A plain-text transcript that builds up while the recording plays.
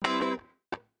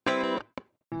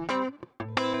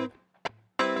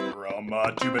From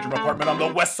a two-bedroom apartment on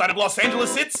the west side of Los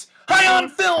Angeles, it's High on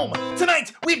Film!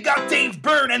 Tonight, we've got Dave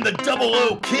Byrne and the Double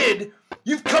O Kid.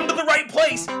 You've come to the right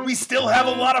place. We still have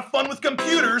a lot of fun with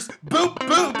computers. Boop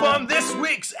boop on this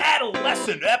week's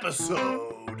Adolescent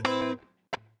episode.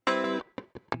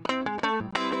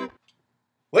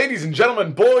 Ladies and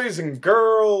gentlemen, boys and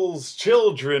girls,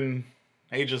 children,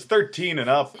 ages 13 and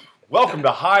up, welcome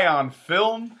to High on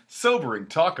Film, sobering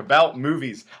talk about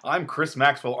movies. I'm Chris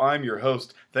Maxwell, I'm your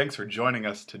host. Thanks for joining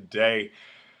us today.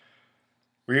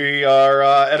 We are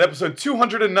at episode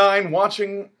 209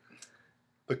 watching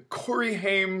the Corey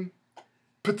Haim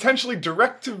potentially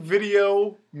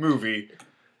direct-to-video movie,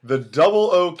 The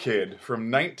Double O Kid, from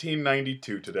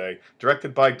 1992 today.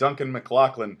 Directed by Duncan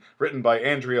McLaughlin, written by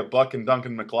Andrea Buck and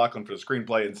Duncan McLaughlin for the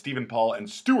screenplay, and Stephen Paul and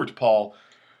Stuart Paul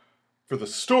for the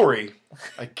story.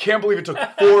 I can't believe it took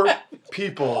 4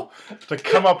 people to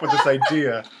come up with this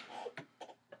idea.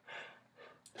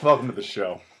 Welcome to the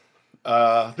show.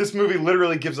 This movie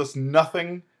literally gives us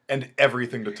nothing and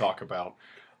everything to talk about.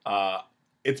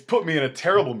 It's put me in a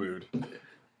terrible mood.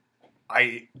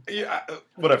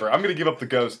 Whatever. I'm going to give up the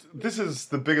ghost. This is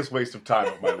the biggest waste of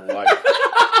time of my life.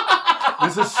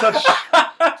 This is such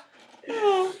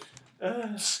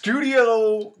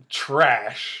studio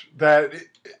trash that,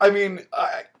 I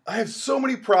have so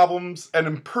many problems and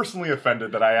am personally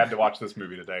offended that I had to watch this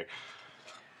movie today.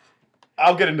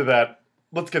 I'll get into that.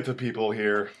 Let's get to people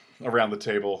here around the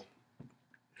table.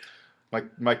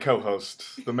 My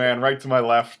co-host, the man right to my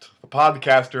left, the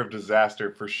podcaster of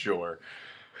disaster for sure.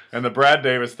 And the Brad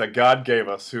Davis that God gave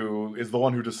us, who is the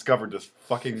one who discovered this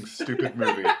fucking stupid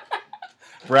movie.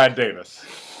 Brad Davis.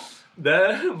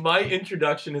 My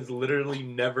introduction has literally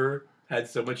never had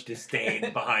so much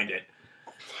disdain behind it.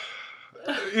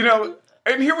 You know,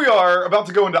 and here we are, about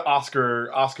to go into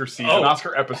Oscar season,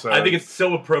 Oscar episode. I think it's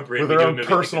so appropriate. With our own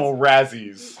personal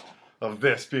Razzies of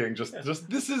this being just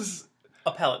this is...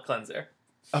 A palate cleanser.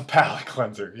 A palate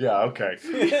cleanser, yeah, okay.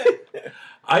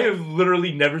 I have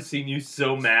literally never seen you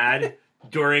so mad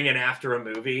during and after a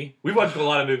movie. We've watched a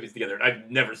lot of movies together, and I've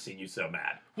never seen you so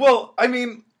mad. Well,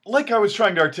 like I was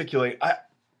trying to articulate, I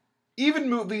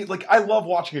love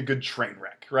watching a good train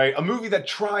wreck, right? A movie that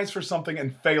tries for something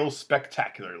and fails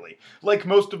spectacularly. Like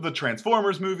most of the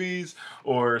Transformers movies,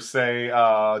 or say,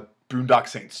 Boondock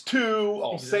Saints 2,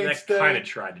 All Saints Day. That kind of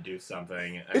tried to do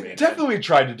something. It definitely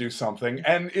tried to do something,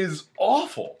 and is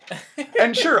awful.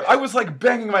 And sure, I was,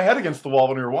 banging my head against the wall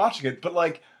when we were watching it, but,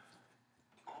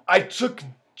 I took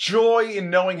joy in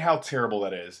knowing how terrible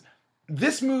that is.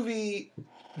 This movie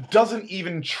doesn't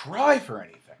even try for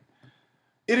anything.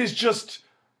 It is just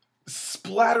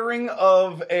splattering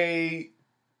of a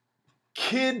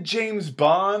kid James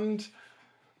Bond,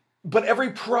 but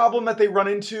every problem that they run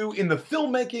into in the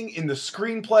filmmaking, in the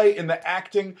screenplay, in the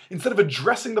acting, instead of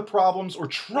addressing the problems or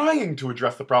trying to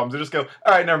address the problems, they just go,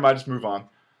 all right, never mind, just move on.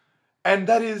 And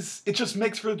it just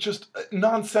makes for just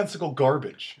nonsensical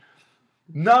garbage.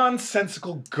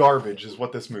 Nonsensical garbage is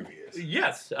what this movie is.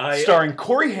 Yes. Starring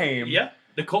Corey Haim. Yeah.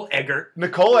 Nicole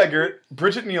Eggert,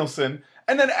 Bridget Nielsen,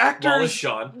 and then actors Wallace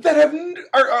Shawn that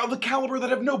are the caliber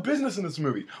that have no business in this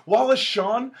movie. Wallace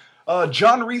Shawn,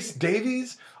 John Rhys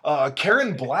Davies,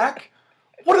 Karen Black.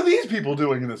 What are these people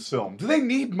doing in this film? Do they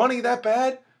need money that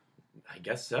bad? I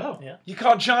guess so. Yeah. You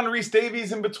caught John Rhys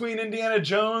Davies in between Indiana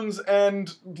Jones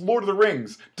and Lord of the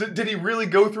Rings. Did he really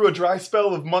go through a dry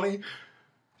spell of money?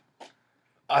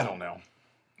 I don't know.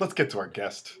 Let's get to our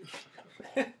guest.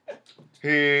 He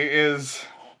is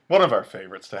one of our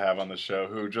favorites to have on the show,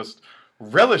 who just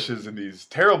relishes in these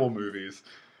terrible movies.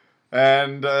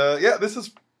 And, this is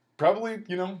probably,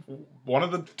 one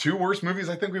of the 2 worst movies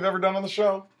I think we've ever done on the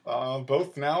show.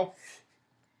 Both now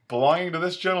belonging to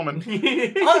this gentleman.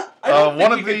 I don't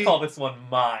think you could call this one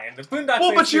mine. The Boondock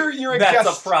Saints, but you're a that's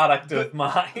guest. A product of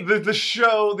mine.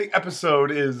 The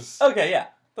episode is... Okay, yeah.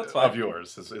 That's fine. Of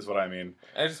yours, is what I mean.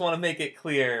 I just want to make it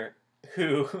clear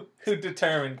who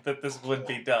determined that this would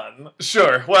be done.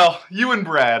 Sure. Well, you and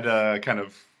Brad I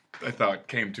thought,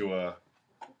 came to a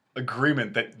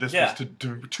agreement that this was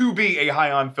to be a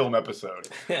High on Film episode.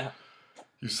 Yeah.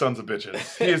 You sons of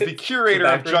bitches. He is the curator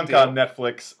of Junk on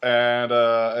Netflix and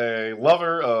a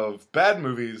lover of bad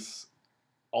movies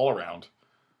all around.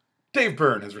 Dave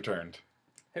Byrne has returned.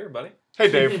 Hey, everybody.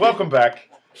 Hey, Dave. Welcome back.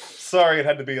 Sorry it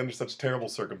had to be under such terrible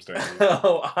circumstances.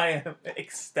 Oh, I am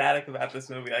ecstatic about this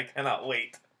movie. I cannot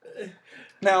wait.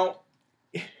 Now,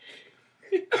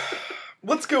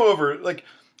 let's go over,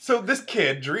 so this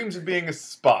kid dreams of being a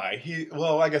spy.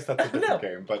 I guess that's a different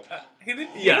game, but...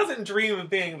 He doesn't dream of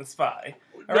being the spy,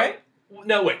 alright?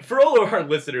 No, wait. For all of our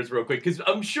listeners, real quick, because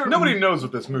I'm sure... Nobody knows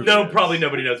what this movie is. No, probably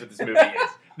nobody knows what this movie is.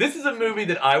 This is a movie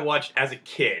that I watched as a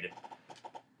kid.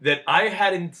 That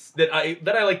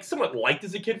I like somewhat liked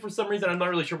as a kid for some reason. I'm not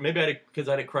really sure. Maybe because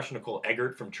I had a crush on Nicole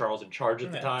Eggert from Charles in Charge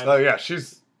at the time. Oh yeah,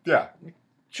 she's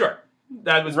Sure.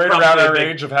 That was right probably around a our big-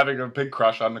 age of having a big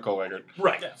crush on Nicole Eggert.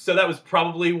 Right. Yeah. So that was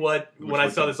probably when I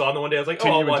was saw this on the one day, I was like, oh,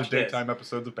 I'll Continue watch into this. daytime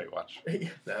episodes of Baywatch.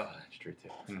 No, that's true too.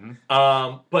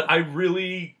 Mm-hmm. But I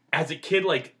really, as a kid,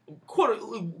 like,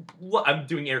 I'm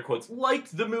doing air quotes,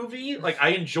 liked the movie. Like, I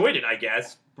enjoyed it, I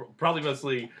guess. Probably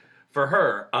mostly for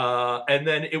her. And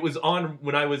then it was on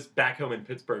when I was back home in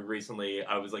Pittsburgh recently.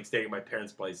 I was, like, staying at my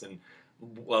parents' place, and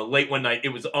late one night, it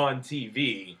was on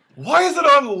TV. Why is it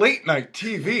on late night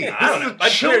TV? I don't know. This is My a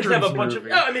parents children's have a bunch of.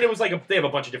 movie. No, I mean, it was like they have a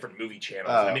bunch of different movie channels.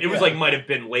 I mean, it was yeah. like might have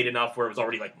been late enough where it was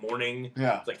already like morning.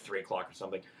 Yeah. It's like 3 o'clock or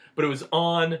something. But it was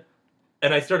on,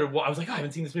 and I was like, oh, I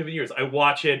haven't seen this movie in years. I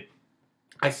watch it.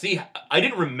 I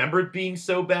didn't remember it being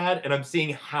so bad, and I'm seeing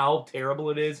how terrible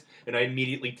it is, and I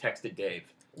immediately texted Dave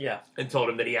Yeah. and told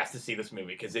him that he has to see this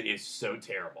movie because it is so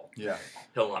terrible. Yeah.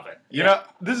 He'll love it. You know,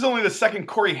 this is only the second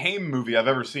Corey Haim movie I've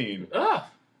ever seen, Ah,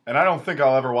 and I don't think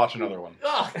I'll ever watch another one.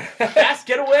 Fast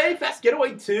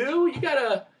Getaway 2.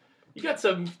 You got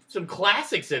some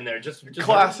classics in there. Just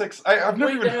Classics. I've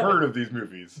never Wait, even yeah. heard of these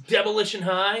movies. Demolition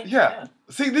High. Yeah.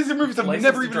 See, these are movies I've License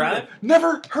never to even Drive?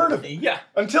 never heard of. Yeah.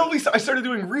 Until I started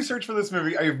doing research for this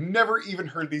movie, I have never even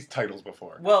heard these titles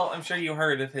before. Well, I'm sure you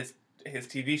heard of his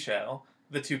TV show,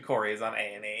 The Two Coreys on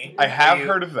A&E. I have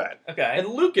heard of that. Okay. And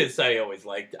Lucas, I always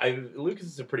liked. Lucas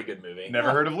is a pretty good movie.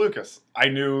 Never heard of Lucas. I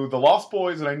knew The Lost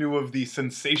Boys, and I knew of the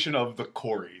sensation of the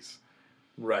Coreys,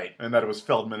 Right. and that it was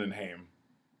Feldman and Haim.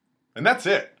 And that's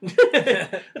it.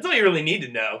 That's all you really need to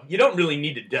know. You don't really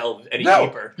need to delve any No,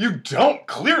 deeper. you don't,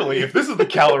 clearly, if this is the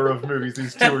caliber of movies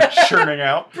these two are churning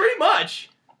out. Pretty much.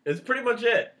 That's pretty much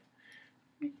it.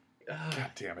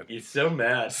 God damn it. You're so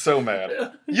mad. So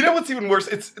mad. You know what's even worse?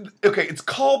 It's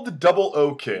called the Double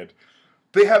O Kid.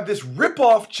 They have this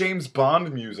rip-off James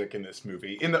Bond music in this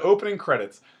movie, in the opening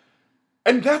credits.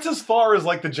 And that's as far as,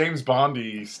 like, the James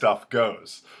Bondy stuff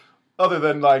goes. Other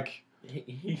than, like,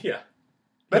 Yeah.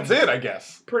 that's it, I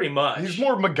guess. Pretty much. He's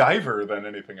more MacGyver than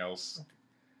anything else.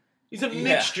 He's a Yeah.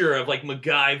 mixture of like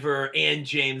MacGyver and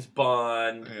James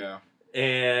Bond Yeah.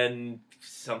 and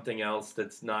something else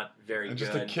that's not very And good.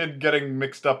 just a kid getting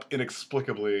mixed up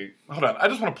inexplicably. Hold on, I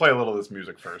just want to play a little of this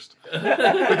music first.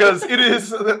 Because it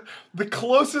is the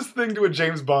closest thing to a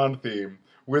James Bond theme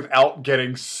without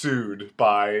getting sued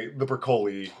by the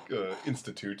Bercoli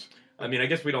Institute. I mean, I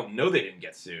guess we don't know they didn't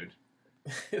get sued.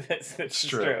 That's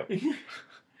true. true.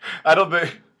 I don't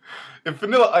think... If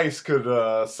Vanilla Ice could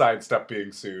sidestep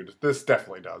being sued, this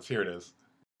definitely does. Here it is.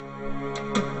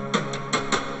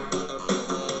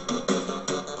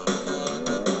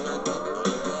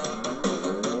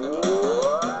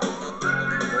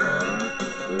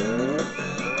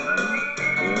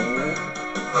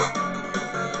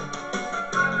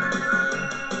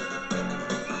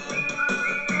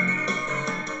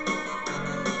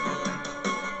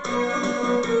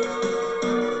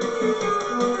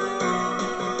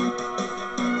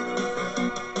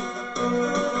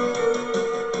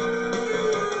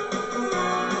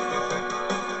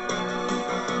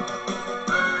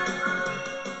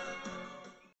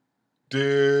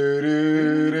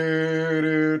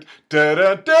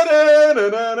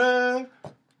 Da-da-da-da-da-da-da.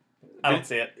 I don't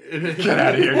see it. Get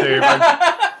out of here, Dave.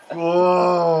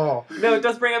 Whoa. No, it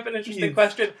does bring up an interesting Yes.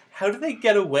 question. How do they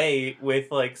get away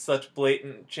with like such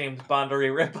blatant James Bondery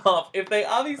ripoff if they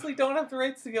obviously don't have the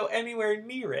rights to go anywhere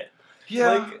near it?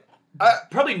 Yeah. Like,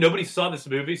 Probably nobody saw this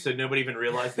movie, so nobody even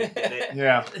realized they did it.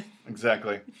 Yeah,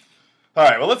 exactly. All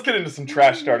right, well, let's get into some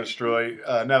Trash Star Destroy.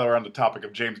 Now that we're on the topic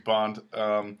of James Bond,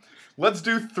 let's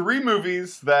do 3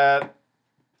 movies that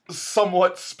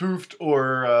somewhat spoofed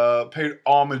or paid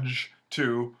homage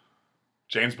to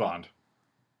James Bond.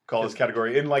 Call this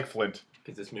category In Like Flint.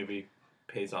 Because this movie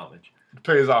pays homage.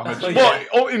 Pays homage. Oh,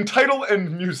 Well, in title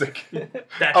and music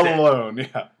That's it. alone,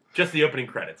 yeah. Just the opening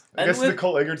credits. I And guess with-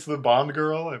 Nicole Eggert's the Bond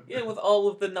girl. yeah, with all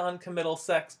of the non-committal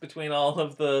sex between all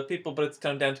of the people, but it's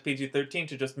toned down to PG-13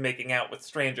 to just making out with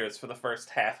strangers for the first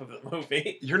half of the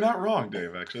movie. You're not wrong,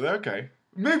 Dave, actually. Okay.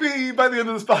 Maybe by the end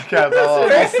of this podcast,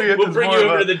 I'll see it We'll as bring more you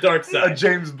of over to the dark a side.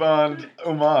 James Bond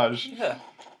homage. Yeah.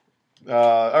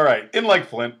 All right, In Like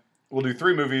Flint. We'll do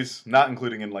 3 movies, not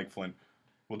including In Like Flint.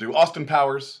 We'll do Austin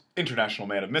Powers, International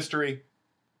Man of Mystery,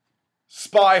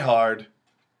 Spy Hard,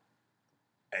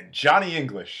 and Johnny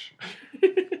English,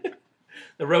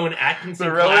 The Rowan Atkinson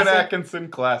the Rowan classic. Atkinson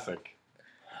classic.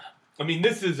 I mean,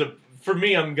 this is for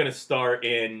me, I'm going to start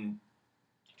in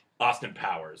Austin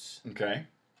Powers. Okay.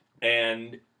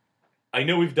 And I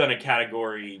know we've done a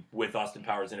category with Austin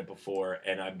Powers in it before,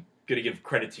 and I'm going to give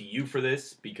credit to you for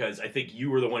this because I think you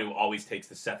were the one who always takes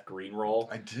the Seth Green role.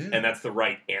 I did. And that's the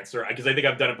right answer. Because I think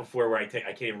I've done it before where I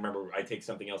can't even remember, I take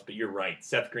something else, but you're right.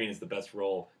 Seth Green is the best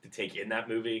role to take in that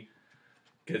movie.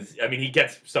 Because, I mean, he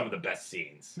gets some of the best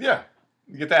scenes. Yeah.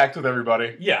 You get to act with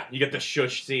everybody. Yeah, you get the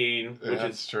shush scene, which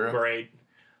That's is true. great.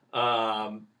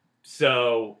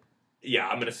 So, yeah,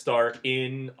 I'm going to start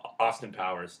in Austin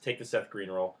Powers. Take the Seth Green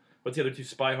role. What's the other two?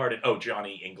 Spy Hard and,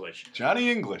 Johnny English. Johnny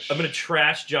English. I'm going to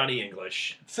trash Johnny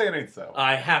English. Say it ain't so.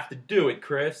 I have to do it,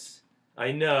 Chris.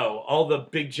 I know. All the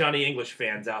big Johnny English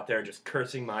fans out there are just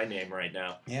cursing my name right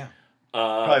now. Yeah.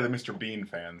 Probably the Mr. Bean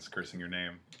fans cursing your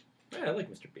name. Yeah, I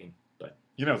like Mr. Bean, but...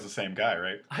 You know it's the same guy,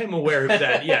 right? I'm aware of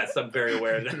that. Yes, I'm very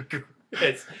aware of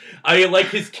that. I like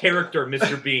his character,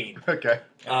 Mr. Bean. Okay.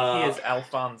 He is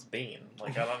Alphonse Bean.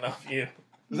 Like, I don't know if you...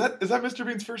 Is that Mr.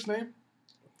 Bean's first name?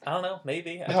 I don't know.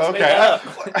 Maybe. I Oh, just made that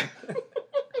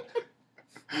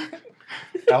okay.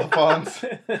 Alphonse.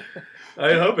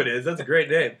 I hope it is. That's a great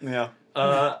name. Yeah.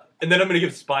 And then I'm going to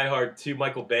give Spy Hard to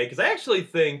Michael Bay because I actually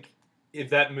think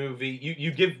if that movie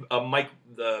you give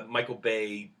the Michael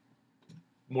Bay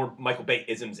more Michael Bay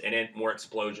isms in it, more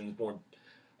explosions, more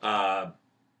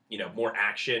more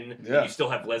action. Yeah. You still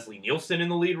have Leslie Nielsen in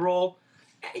the lead role.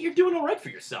 You're doing all right for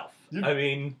yourself. Yeah. I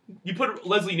mean, you put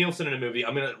Leslie Nielsen in a movie,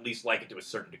 I'm going to at least like it to a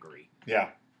certain degree. Yeah.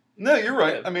 No, you're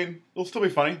right. I mean, it'll still be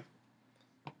funny.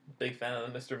 Big fan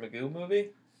of the Mr. Magoo movie.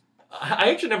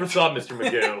 I actually never saw Mr.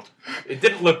 Magoo. It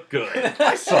didn't look good.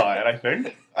 I saw it, I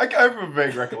think. I have a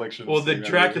vague recollection. Well, of the seeing that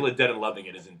Dracula movie. Dead and Loving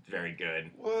It isn't very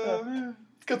good. Well,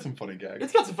 it's got some funny gags.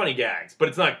 It's got some funny gags, but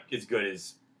it's not as good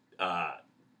as, I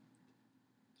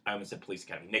almost said Police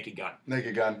Academy. Naked Gun.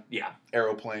 Naked Gun. Yeah.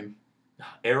 Aeroplane.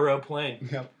 Aeroplane.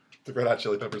 Yep. The Red Hot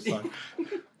Chili Peppers song.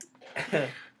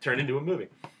 Turned into a movie.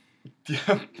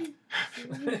 Yeah.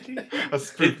 A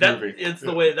spoof movie. That's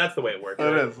the way it works. That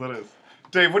right? is.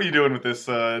 Dave, what are you doing with this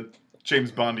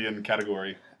James Bondian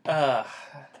category? I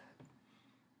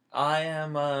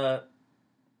am. I'm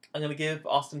gonna give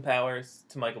Austin Powers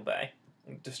to Michael Bay.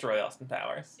 Destroy Austin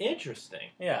Powers. Interesting.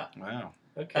 Yeah. Wow.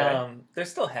 Okay.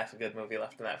 There's still half a good movie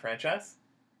left in that franchise.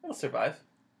 It'll survive.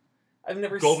 I've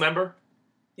never. Goldmember? Or-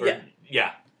 Yeah.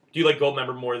 Yeah. Do you like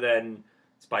Goldmember more than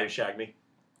Spy Who Shagged Me?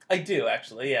 I do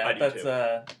actually. Yeah. I do, That's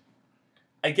too.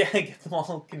 I get them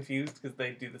all confused because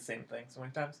they do the same thing so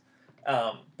many times.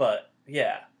 But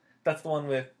yeah, that's the one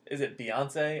with. Is it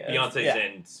Beyonce? Beyonce's Yeah.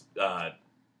 in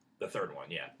the third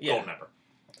one. Yeah. Yeah. Goldmember.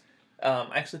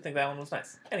 I actually think that one was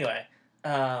nice. Anyway,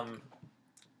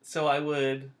 so I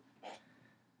would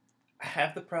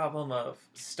have the problem of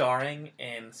starring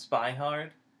in Spy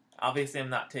Hard. Obviously, I'm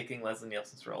not taking Leslie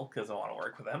Nielsen's role because I want to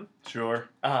work with him. Sure.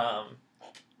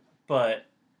 But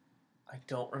I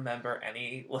don't remember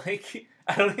any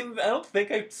I don't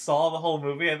think I saw the whole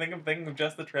movie. I think I'm thinking of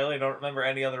just the trailer. I don't remember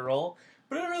any other role.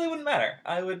 But it really wouldn't matter.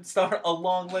 I would star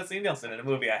along Leslie Nielsen in a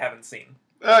movie I haven't seen.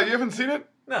 You haven't seen it?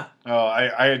 No. Oh,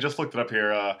 I just looked it up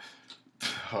here.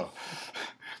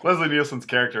 Leslie Nielsen's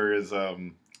character is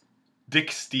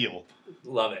Dick Steele,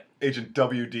 Love it. Agent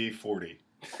WD-40.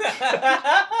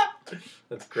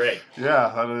 That's great.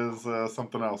 Yeah, that is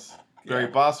something else. Barry Yeah.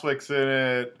 Bostwick's in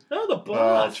it. Oh, the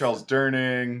boss. Charles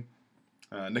Durning,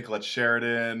 Nicolette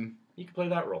Sheridan, You can play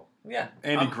that role. Yeah.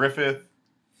 Andy Griffith.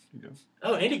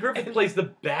 Oh, Andy Griffith plays the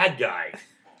bad guy,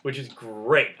 which is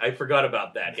great. I forgot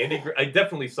about that. I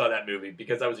definitely saw that movie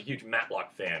because I was a huge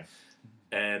Matlock fan.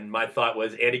 And my thought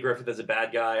was, Andy Griffith as a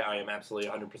bad guy, I am absolutely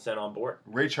 100% on board.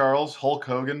 Ray Charles, Hulk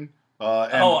Hogan.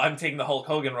 And, I'm taking the Hulk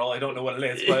Hogan role. I don't know what it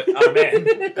is, but I'm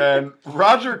in. and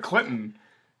Roger Clinton,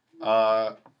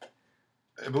 I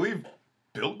believe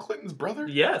Bill Clinton's brother?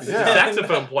 Yes, Yeah.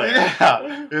 saxophone player.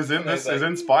 Yeah, is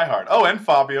in Spy Hard. Oh, and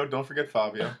Fabio. Don't forget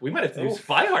Fabio. We might have to do Oh.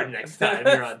 Spy Hard next time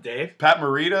you're on, Dave. Pat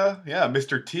Morita. Yeah,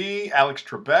 Mr. T. Alex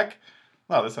Trebek.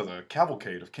 Wow, this has a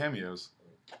cavalcade of cameos.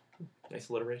 Nice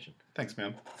alliteration. Thanks,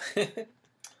 man. Yeah,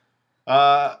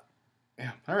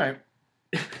 all right.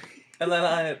 And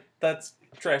then that's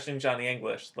trashing Johnny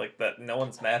English. Like that, no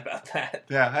one's mad about that.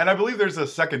 Yeah, and I believe there's a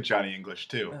second Johnny English,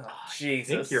 too. Oh, I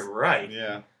Jesus. think you're right.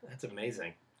 Yeah. That's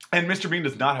amazing. And Mr. Bean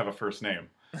does not have a first name.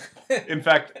 In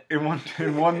fact, in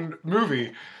one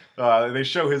movie, they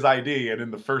show his ID, and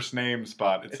in the first name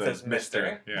spot, it says says Mr.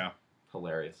 Mr.. Yeah.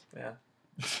 Hilarious. Yeah.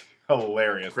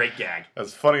 Hilarious. Great gag.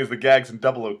 As funny as the gags in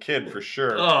Double O Kid, for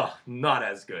sure. Oh, not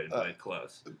as good, but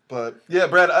close. But, yeah,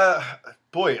 Brad,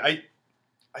 boy, I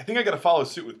think I got to follow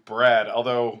suit with Brad,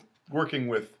 although working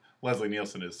with Leslie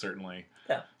Nielsen is certainly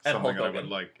Yeah. And something Hulk that I would Hogan.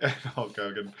 like. And Hulk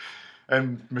Hogan.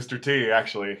 And Mr. T,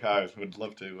 actually, I would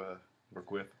love to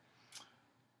work with.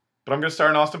 But I'm going to star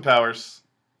in Austin Powers.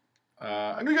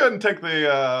 I'm going to go ahead and take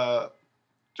the,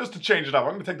 just to change it up,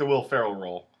 I'm going to take the Will Ferrell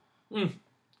role.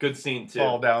 Good scene, too.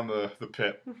 Fall down the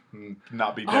pit and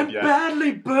not be dead I'm yet.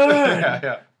 badly burned!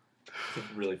 Yeah. It's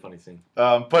a really funny scene.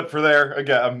 But for there,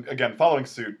 again, following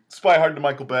suit, Spy Hard to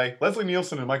Michael Bay. Leslie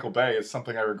Nielsen and Michael Bay is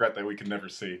something I regret that we could never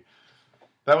see.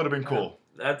 That would have been cool.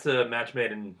 That's a match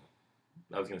made in,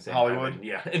 I was going to say Hollywood?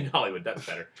 Yeah, in Hollywood. That's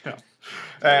better. Yeah.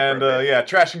 And,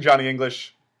 trashing Johnny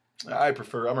English. I'm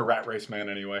a Rat Race man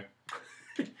anyway.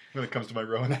 When it comes to my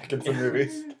Rowan Atkinson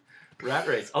movies. Rat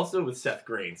Race, also with Seth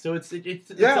Green. So it's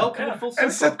Yeah. all kind of full circle.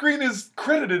 And Seth Green is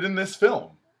credited in this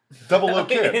film. Double O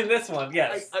Kid. In this one,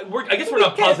 yes. I guess we're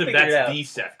not We can't positive figure it that's out. the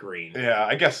Seth Green. Yeah,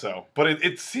 I guess so. But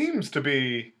it seems to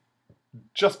be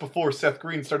just before Seth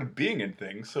Green started being in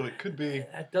things, so it could be...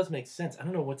 That does make sense. I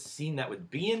don't know what scene that would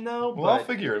be in, though. Well, I'll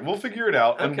figure it. We'll figure it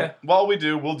out. Okay. And while we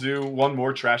do, we'll do one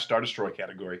more Trash Star Destroy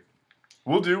category.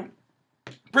 We'll do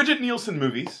Bridget Nielsen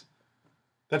movies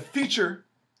that feature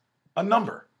a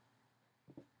number.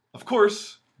 Of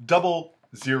course, 000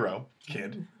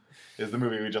 Kid is the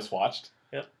movie we just watched.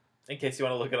 In case you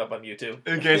want to look it up on YouTube.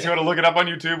 In case you want to look it up on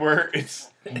YouTube, where it's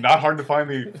not hard to find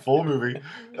the full movie.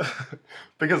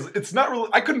 Because it's not really...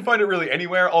 I couldn't find it really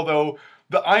anywhere, although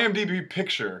the IMDb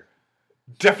picture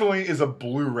definitely is a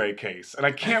Blu-ray case. And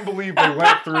I can't believe they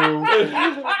went through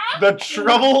the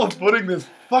trouble of putting this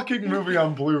fucking movie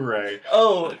on Blu-ray.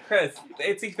 Oh, Chris,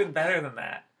 it's even better than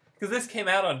that. Because this came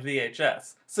out on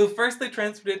VHS. So first they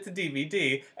transferred it to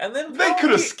DVD, and then They could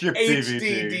have skipped HD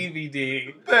DVD. DVD.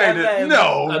 They and did. then-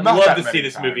 No, I'd not love that to see many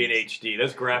this movie in times. HD.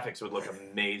 Those graphics would look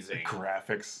amazing.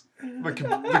 Graphics.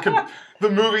 The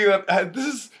movie that... this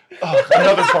is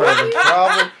another part of the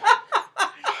problem.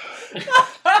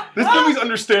 This movie's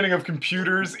understanding of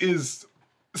computers is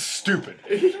stupid.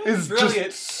 Is Brilliant.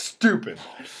 just stupid.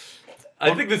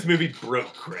 I think this movie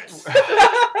broke Chris.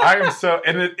 I am so...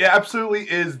 And it absolutely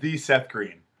is the Seth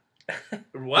Green.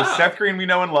 Wow. The Seth Green we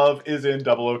know and love is in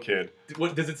 00 Kid.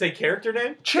 What, does it say character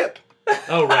name? Chip.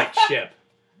 Oh, right, Chip.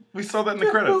 We saw that in the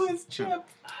Who credits. is Chip?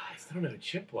 I still don't know who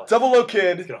Chip was. 00 It's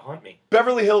Kid, going to haunt me.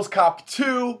 Beverly Hills Cop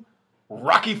 2,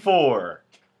 Rocky 4.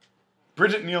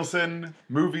 Bridget Nielsen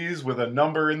movies with a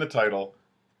number in the title.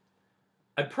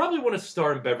 I probably want to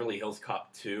star in Beverly Hills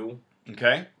Cop 2.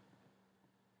 Okay?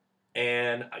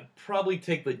 And I'd probably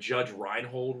take the Judge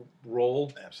Reinhold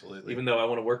role, Absolutely. even though I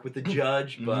want to work with the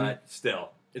judge, but still,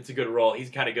 it's a good role. He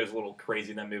kind of goes a little crazy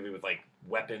in that movie with, like,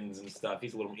 weapons and stuff.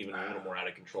 He's even a little more out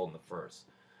of control in the first.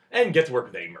 And get to work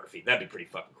with Eddie Murphy. That'd be pretty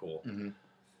fucking cool. Mm-hmm.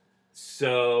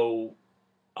 So,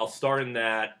 I'll star in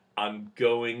that. I'm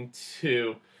going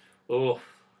to... Oh,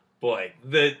 boy.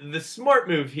 The smart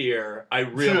move here, I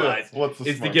realize, What's the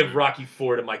is to smart give move? Rocky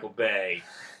 4 to Michael Bay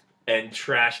and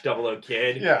trash 00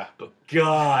 Kid. Yeah. But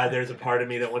God, there's a part of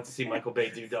me that wants to see Michael Bay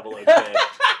do 00 Kid.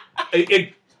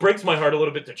 It breaks my heart a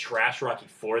little bit to trash Rocky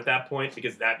 4 at that point,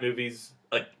 because that movie's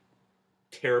a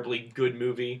terribly good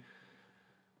movie.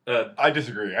 I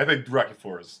disagree. I think Rocky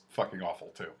 4 is fucking awful,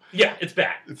 too. Yeah, it's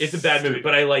bad. It's a bad movie,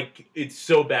 but it's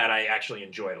so bad I actually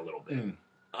enjoy it a little bit.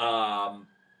 I'm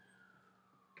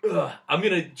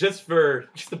gonna, just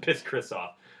to piss Chris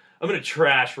off, I'm gonna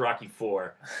trash Rocky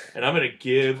 4, and I'm gonna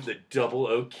give the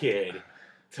 00 Kid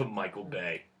to Michael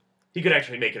Bay. He could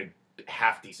actually make it a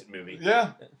half decent movie.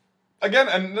 Yeah. Again,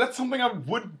 and that's something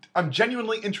I'm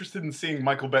genuinely interested in seeing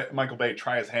Michael Bay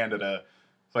try his hand at a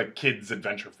kids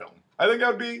adventure film. I think that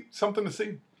would be something to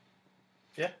see.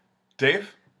 Yeah.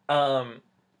 Dave? I'm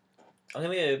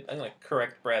gonna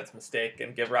correct Brad's mistake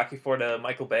and give Rocky 4 to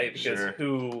Michael Bay, because Sure.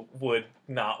 who would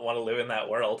not want to live in that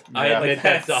world? I Yeah. admit Like,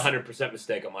 that's a 100%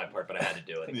 mistake on my part, but I had to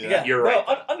do it. Yeah. You're right.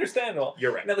 No, understandable.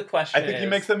 You're right. Now the question I think is, he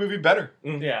makes that movie better.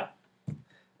 Mhm. Yeah.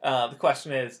 The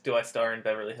question is, do I star in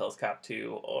Beverly Hills Cop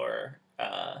 2 or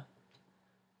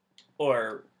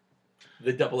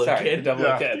The 00 sorry, Kid. the 00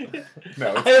 Yeah. Kid?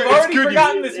 No, I have already good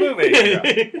forgotten this movie.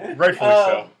 Yeah. Rightfully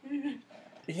so.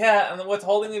 Yeah, and then what's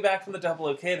holding me back from the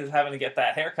 00 Kid is having to get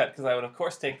that haircut, because I would of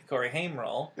course take the Corey Haim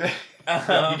role. You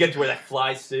get to wear that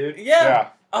fly suit. Yeah. Yeah.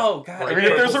 Oh god. I mean,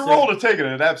 if there's a role to take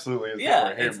it absolutely is the yeah,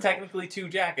 Corey Haim it's role. technically 2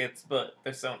 jackets, but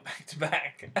they're sewn back to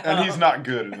back. And he's not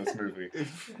good in this movie.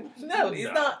 No, he's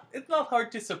No. not. It's not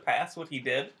hard to surpass what he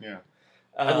did. Yeah.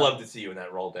 I'd love to see you in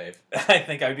that role, Dave. I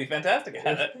think I would be fantastic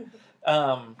at it.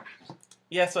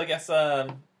 Yeah, so I guess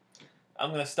I'm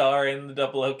gonna star in the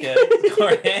 00 Kid for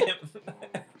him.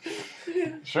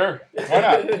 Sure. Why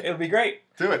not? It'll be great.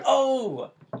 Do it.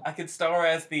 Oh, I could star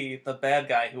as the bad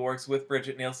guy who works with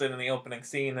Bridget Nielsen in the opening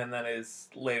scene, and then is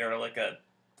later like a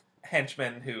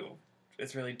henchman who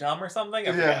is really dumb or something.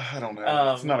 I Yeah, I don't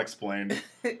know. It's not explained.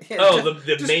 forget. Oh, just-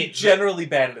 the just main generally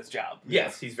bad at his job.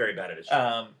 Yes, he's very bad at his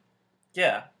job.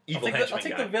 Yeah. Evil I'll henchman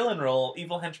take guy. the villain role,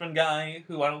 evil henchman guy,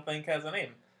 who I don't think has a name.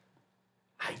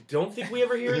 I don't think we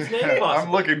ever hear his name. I'm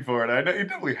Possibly. looking for it. I know he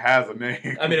definitely has a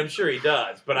name. I mean, I'm sure he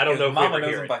does, but I don't His know if we mama ever knows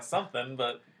hear him it. by something,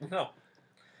 but no.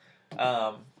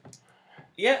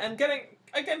 Yeah, and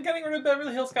getting rid of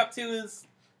Beverly Hills Cop 2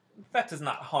 that does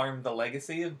not harm the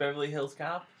legacy of Beverly Hills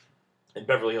Cop. And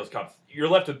Beverly Hills Cop, you're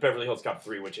left with Beverly Hills Cop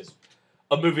 3, which is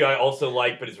a movie I also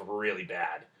like, but is really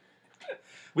bad.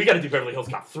 We got to do Beverly Hills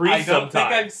Cop 3 I don't sometime.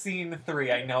 think I've seen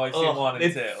 3. I know I've seen 1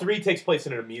 and 2. 3 takes place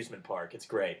in an amusement park. It's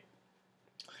great.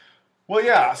 Well,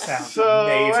 yeah. Sounds So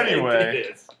amazing. anyway,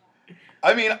 It is.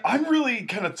 I mean, I'm really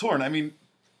kind of torn. I mean,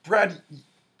 Brad,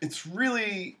 it's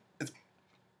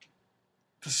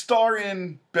to star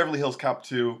in Beverly Hills Cop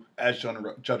 2 as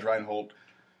Judge Reinhold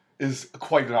is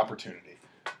quite an opportunity.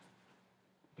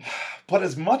 But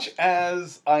as much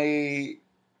as I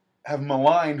have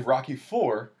maligned Rocky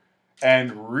 4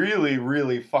 and really,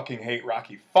 really fucking hate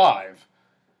Rocky 5,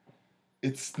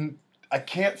 I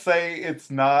can't say it's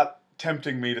not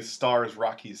tempting me to star as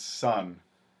Rocky's son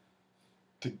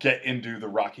to get into the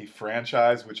Rocky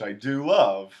franchise, which I do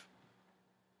love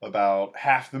about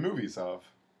half the movies of.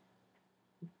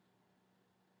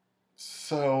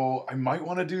 So I might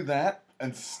want to do that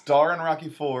and star in Rocky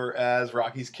 4 as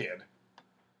Rocky's kid.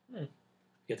 You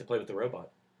get to play with the robot.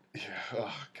 Yeah,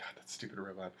 oh god, that stupid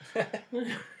robot.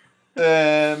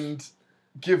 And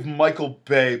give Michael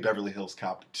Bay Beverly Hills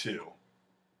Cop 2.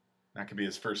 That could be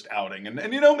his first outing. And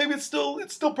maybe it's still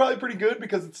probably pretty good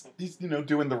because he's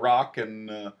doing The Rock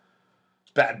and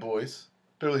Bad Boys.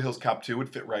 Beverly Hills Cop 2 would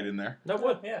fit right in there. No,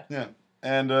 what? Yeah. Yeah.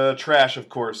 And Trash, of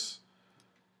course.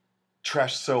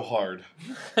 Trash so hard.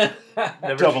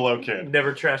 Never, Double O Kid.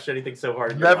 Never trashed anything so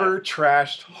hard. In your Never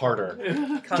trashed harder.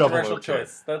 life. Controversial O Kid.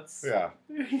 choice. That's Yeah.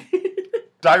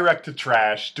 Direct to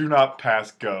trash. Do not pass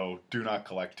go. Do not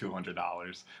collect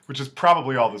 $200, which is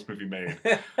probably all this movie made.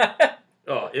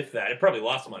 Oh, if that. It probably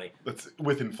lost money. That's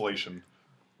with inflation.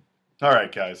 All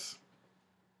right, guys.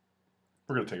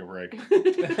 We're going to take a break.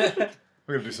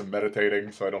 We're going to do some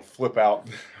meditating so I don't flip out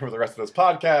for the rest of this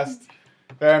podcast.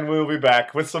 And we'll be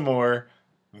back with some more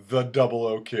The Double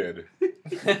O Kid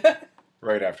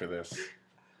right after this.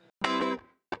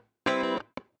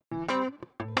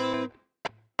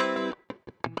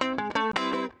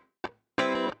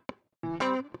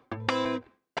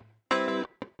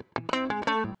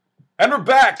 And we're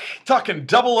back talking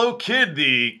Double O Kid,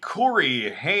 the Corey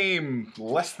Haim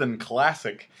less than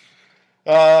classic.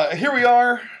 Here we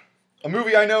are, a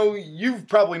movie I know you've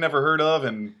probably never heard of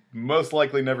and most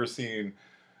likely never seen.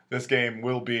 This game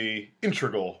will be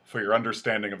integral for your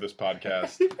understanding of this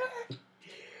podcast.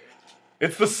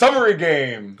 It's the summary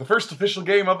game, the first official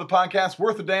game of the podcast,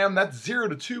 worth a damn. That's 0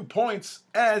 to 2 points,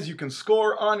 as you can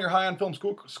score on your High on Film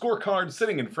scorecard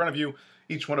sitting in front of you.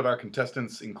 Each one of our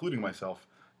contestants, including myself,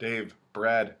 Dave,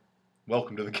 Brad,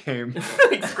 welcome to the game.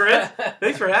 Thanks, Chris.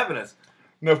 Thanks for having us.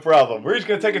 No problem. We're each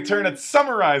going to take a turn at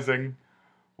summarizing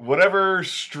whatever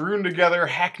strewn together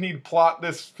hackneyed plot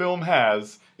this film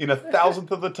has in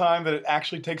 1,000th of the time that it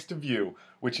actually takes to view,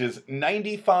 which is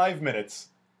 95 minutes,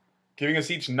 giving us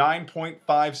each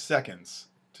 9.5 seconds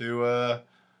to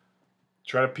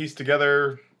try to piece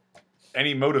together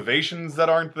any motivations that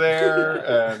aren't there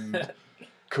and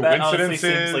coincidences. That honestly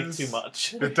seems like too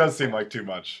much. It does seem like too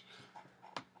much.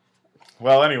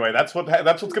 Well, anyway, that's what's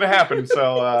going to happen.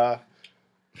 So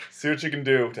see what you can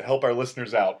do to help our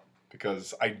listeners out,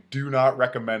 because I do not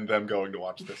recommend them going to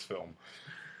watch this film.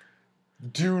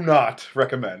 Do not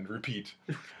recommend. Repeat.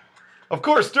 Of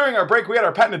course, during our break, we had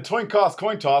our patented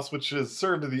coin toss, which has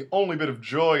served as the only bit of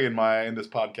joy in this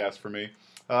podcast for me.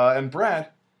 And Brad,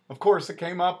 of course, it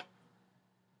came up.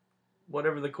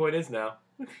 Whatever the coin is now.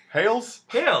 Hails?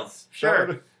 Hails,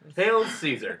 sure. Hails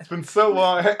Caesar. It's been so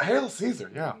long. Hail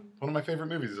Caesar, yeah. One of my favorite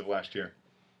movies of last year.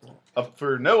 Up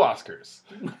for no Oscars.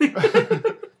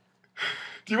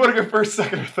 Do you want to go first,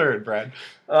 second, or third, Brad?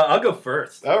 I'll go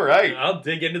first. All right. I'll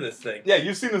dig into this thing. Yeah,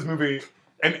 you've seen this movie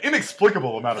an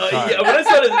inexplicable amount of time. Yeah, when I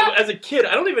saw it as a kid,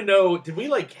 I don't even know. Did we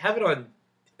have it on?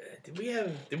 Did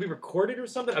we record it or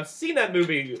something? I've seen that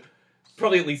movie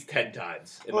probably at least 10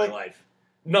 times in my life.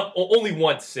 No, only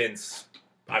once since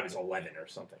I was 11 or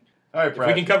something. All right, Brad.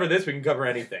 If we can cover this, we can cover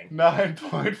anything.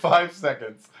 9.5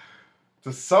 seconds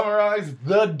to summarize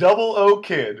The Double O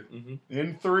Kid. Mm-hmm.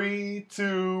 In 3,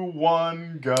 2,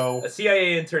 1, go. A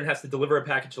CIA intern has to deliver a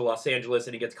package to Los Angeles,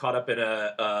 and he gets caught up in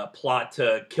a plot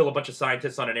to kill a bunch of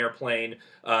scientists on an airplane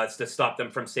to stop them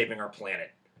from saving our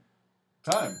planet.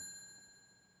 Time.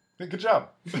 Good job.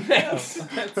 Thanks.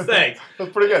 Thanks.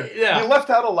 That's pretty good. Yeah. You left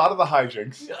out a lot of the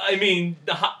hijinks. I mean,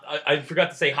 I forgot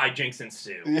to say hijinks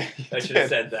ensue. Yeah, I should have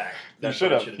said that. You That's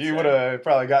should what I have. should've You said. would have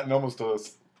probably gotten almost a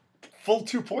full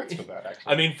 2 points for that,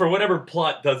 actually. I mean, for whatever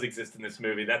plot does exist in this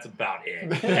movie, that's about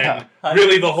it. Yeah. And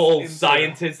really, the whole Hijinks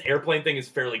scientist airplane thing is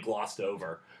fairly glossed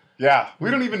over. Yeah, we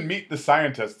don't even meet the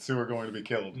scientists who are going to be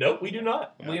killed. Nope, we do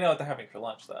not. We know what they're having for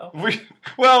lunch, though.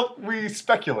 We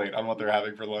speculate on what they're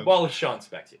having for lunch. Well, Sean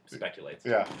speculates.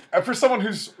 Yeah, and for someone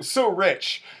who's so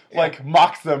rich, like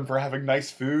mocks them for having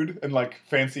nice food and like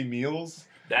fancy meals.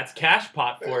 That's Cash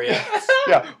Pot for you.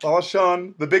 Yeah, well,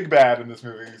 Sean, the big bad in this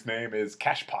movie's name is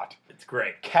Cash Pot. It's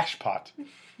great. Cash Pot.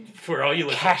 For all you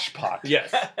listeners. Cash Pot.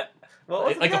 Yes. What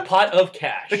was it Like a again? pot of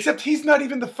cash. Except he's not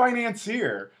even the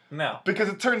financier. No. Because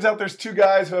it turns out there's 2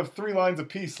 guys who have 3 lines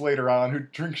apiece later on who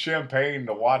drink champagne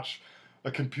to watch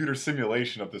a computer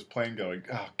simulation of this plane going.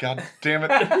 Oh, god damn it.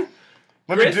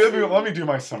 Chris? Let me do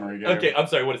my summary again. Okay, I'm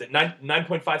sorry, what is it?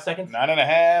 9.5 seconds?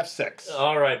 9.5, 6.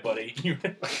 All right, buddy.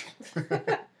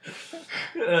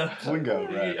 Lingo,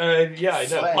 right. Yeah, I know.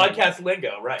 Slang. Podcast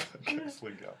lingo, right. Okay,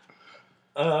 lingo.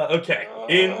 Okay,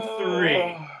 in 3,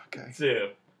 Okay. 2,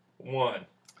 1.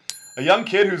 A young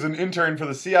kid who's an intern for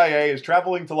the CIA is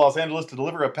traveling to Los Angeles to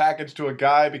deliver a package to a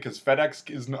guy because FedEx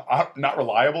is not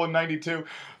reliable in 92.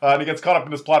 And he gets caught up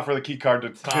in this plot for the key card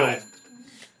to kill. Time.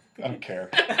 I don't care.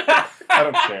 I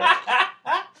don't care.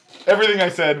 Everything I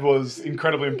said was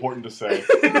incredibly important to say.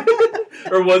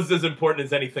 Or was as important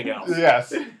as anything else.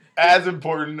 Yes. As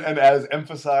important and as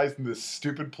emphasized in this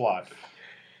stupid plot.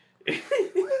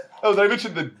 Oh, did I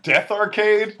mention the Death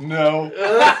Arcade? No.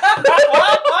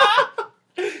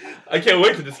 I can't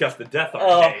wait to discuss the Death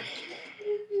Arcade.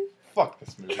 Fuck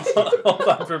this movie. Hold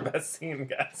on for best scene,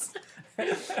 guys.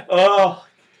 Oh.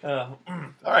 All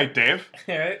All right, Dave.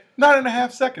 right.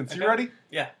 9.5 seconds. You Okay. ready?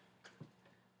 Yeah.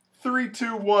 3,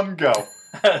 2, 1, go.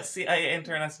 A CIA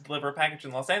intern has to deliver a package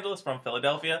in Los Angeles from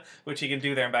Philadelphia, which he can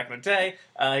do there and back in a day.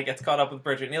 He gets caught up with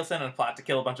Bridget Nielsen and plot to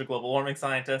kill a bunch of global warming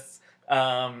scientists.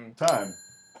 Time.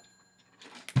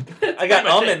 I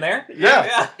got in there.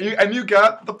 Yeah. And you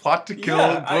got the plot to kill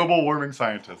Yeah, global warming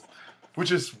scientists,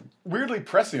 which is weirdly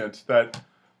prescient that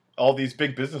all these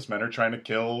big businessmen are trying to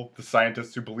kill the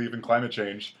scientists who believe in climate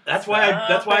change. That's why I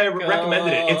Topical.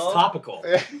 recommended it. It's topical.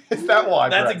 Is that why?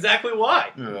 That's Brett? exactly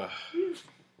why. Ugh.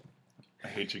 I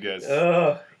hate you guys.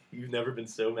 You've never been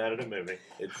so mad at a movie.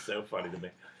 It's so funny to me.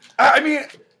 I mean,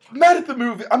 mad at the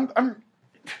movie. I'm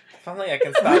Finally, I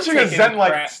can stop reaching a taking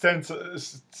zen-like crap.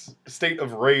 state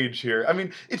of rage here. I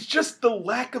mean, it's just the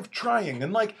lack of trying,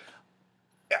 and like,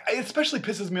 it especially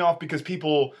pisses me off because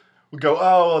people would go,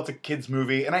 "Oh, well, it's a kids'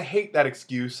 movie," and I hate that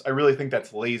excuse. I really think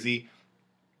that's lazy,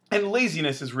 and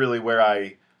laziness is really where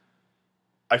I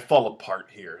fall apart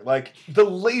here. Like, the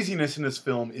laziness in this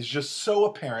film is just so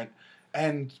apparent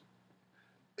and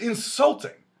insulting.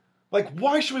 Like,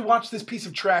 why should we watch this piece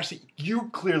of trash that you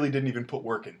clearly didn't even put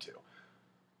work into?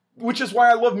 Which is why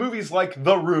I love movies like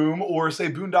The Room or, say,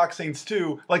 Boondock Saints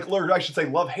 2, or I should say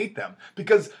love-hate them,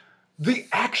 because they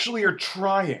actually are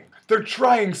trying. They're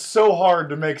trying so hard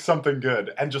to make something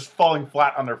good and just falling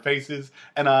flat on their faces,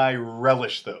 and I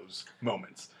relish those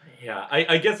moments. Yeah,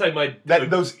 I guess I might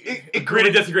agree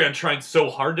to disagree on trying so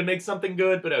hard to make something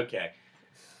good, but okay.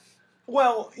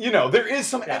 Well, there is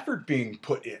some effort being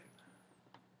put in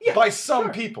by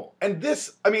some people. And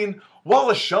this, I mean,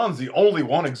 Wallace Shawn's the only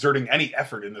one exerting any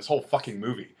effort in this whole fucking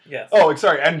movie. Yes. Oh,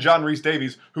 sorry, and John Rhys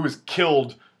Davies, who was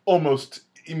killed almost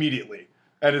immediately,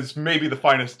 and is maybe the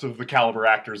finest of the caliber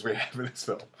actors we have in this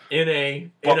film. In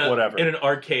an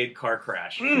arcade car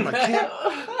crash. I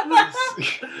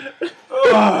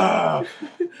can't.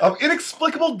 Of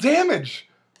inexplicable damage.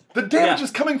 The damage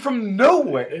is coming from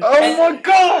nowhere. Oh my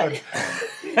god!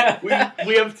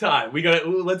 we have time.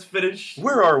 Let's finish.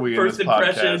 Where are we First in this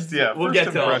impressions. podcast? Yeah, We'll first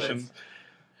get to all impressions. this.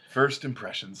 First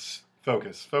impressions.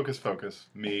 Focus.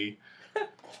 Me.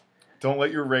 Don't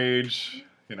let your rage,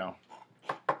 you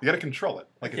gotta control it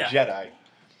like a Jedi.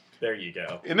 There you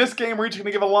go. In this game, we're each going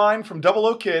to give a line from Double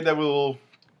O Kid that we'll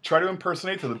try to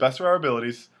impersonate to the best of our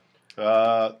abilities.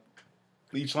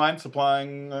 Each line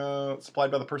supplied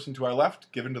by the person to our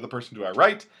left, given to the person to our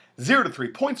right. 0 to 3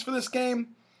 points for this game.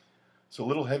 So a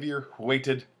little heavier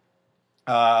weighted.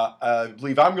 I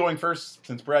believe I'm going first,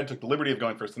 since Brad took the liberty of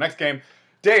going first the next game.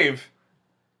 Dave,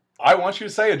 I want you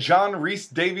to say a John Rhys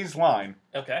Davies line.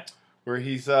 Okay. Where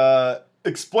he's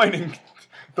explaining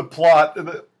the plot,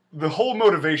 the whole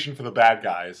motivation for the bad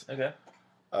guys. Okay.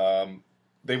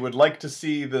 They would like to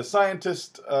see the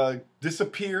scientist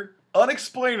disappear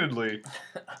unexplainedly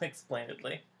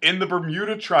Unexplainedly. in the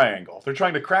Bermuda Triangle. They're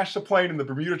trying to crash the plane in the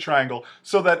Bermuda Triangle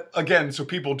so that, again, so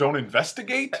people don't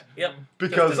investigate. Yep.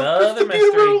 Because Just it's the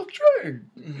another Bermuda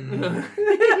Triangle.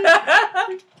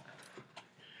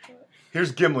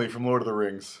 Here's Gimli from Lord of the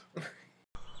Rings.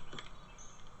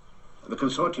 The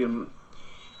consortium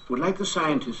would like the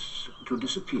scientists to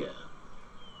disappear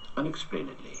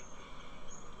unexplainedly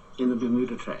in the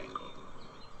Bermuda Triangle.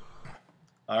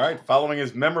 All right, following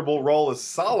his memorable role as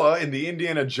Sala in the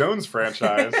Indiana Jones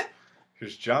franchise,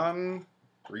 here's John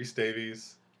Rhys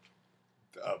Davies,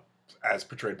 as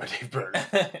portrayed by Dave Berg.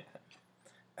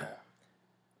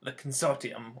 The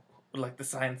consortium would like the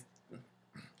scientists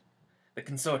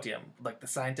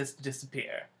to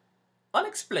disappear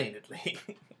unexplainedly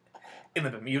in the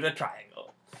Bermuda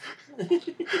Triangle. I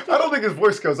don't think his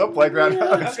voice goes up like that. Yeah,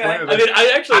 Unexplainedly. I mean,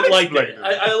 I actually liked it. Unexplainedly.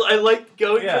 I liked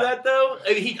going Yeah. for that, though.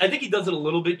 I think he does it a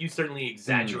little bit. You certainly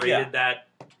exaggerated Yeah. that,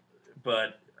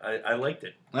 but I liked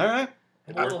it. All right.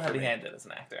 A little Worked for me. heavy-handed as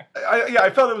an actor. I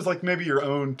felt it was like maybe your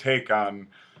own take on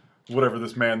whatever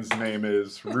this man's name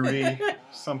is. Rudy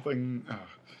something.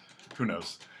 Who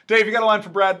knows? Dave, you got a line for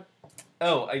Brad?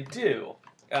 Oh, I do.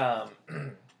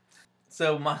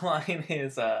 So my line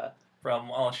is from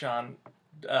Alshon.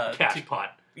 Cash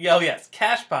pot. Oh yes,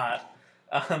 Cashpot,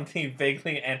 the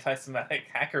vaguely anti-Semitic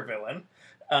hacker villain,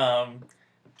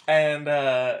 and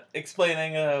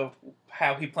explaining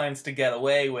how he plans to get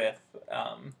away with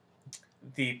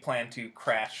the plan to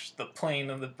crash the plane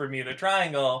in the Bermuda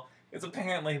Triangle is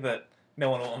apparently that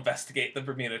no one will investigate the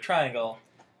Bermuda Triangle.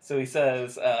 So he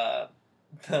says the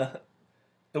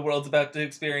world's about to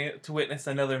witness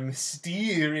another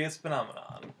mysterious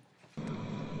phenomenon.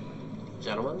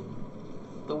 Gentlemen,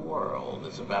 the world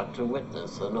is about to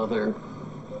witness another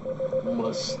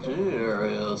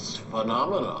mysterious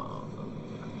phenomenon.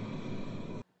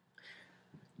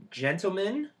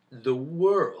 Gentlemen, the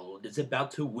world is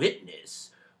about to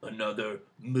witness another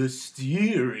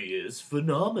mysterious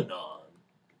phenomenon.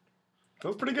 That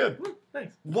was pretty good.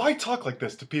 Thanks. Why talk like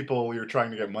this to people you're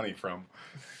trying to get money from?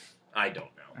 I don't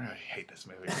know. I hate this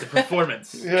movie. The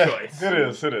performance Yeah, choice. it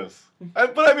is. It is.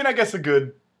 But I mean, I guess a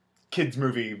good kids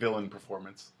movie villain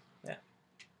performance.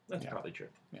 That's Yeah. probably true.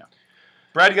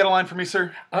 Brad, you got a line for me,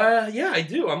 sir? Yeah, I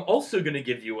do. I'm also going to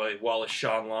give you a Wallace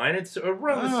Shawn line. It's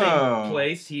around the Oh. same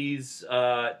place. He's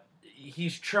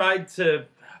tried to...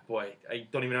 Boy, I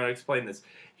don't even know how to explain this.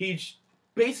 He's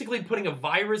basically putting a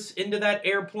virus into that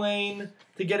airplane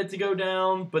to get it to go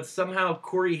down, but somehow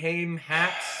Corey Haim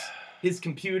hacks his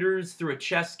computers through a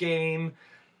chess game,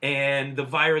 and the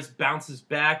virus bounces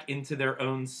back into their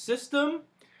own system.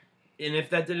 And if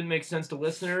that didn't make sense to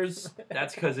listeners,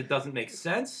 that's because it doesn't make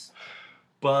sense.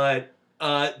 But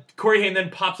Corey Haim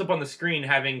then pops up on the screen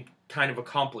having kind of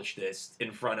accomplished this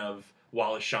in front of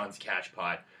Wallace Shawn's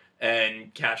Cashpot.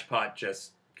 And Cashpot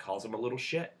just calls him a little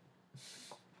shit.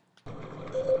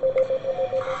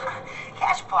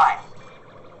 Cashpot.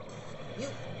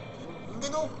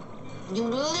 You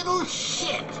little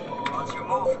shit. What's your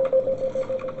move?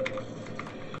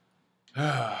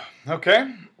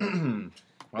 Okay.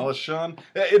 Well, it's Sean.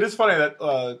 It is funny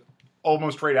that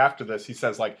almost right after this, he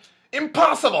says, like,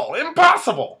 impossible!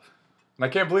 Impossible! And I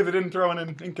can't believe they didn't throw in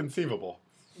an inconceivable.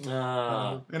 You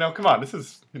know, come on. This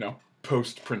is,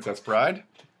 post Princess Bride.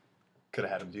 Could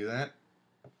have had him do that.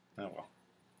 Oh, well.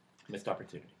 Missed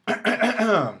opportunity.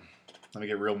 Let me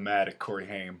get real mad at Corey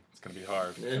Haim. It's going to be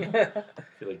hard. I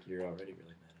feel like you're already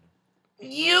really mad at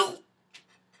him. You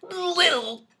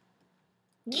little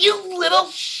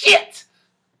shit.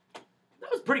 That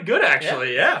was pretty good,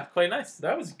 actually. Yeah. Quite nice.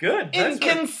 That was good. Nice work.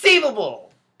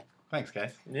 Inconceivable. Thanks,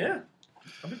 guys. Yeah.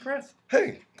 I'm impressed.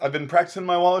 Hey, I've been practicing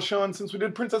my Wallace Shawn since we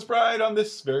did Princess Bride on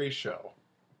this very show.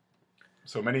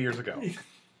 So many years ago.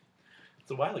 It's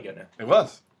a while ago now. It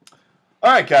was.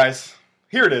 All right, guys.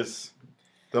 Here it is.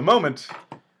 The moment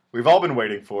we've all been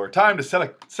waiting for. Time to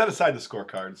set aside the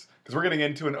scorecards, because we're getting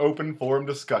into an open forum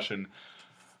discussion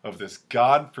of this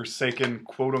godforsaken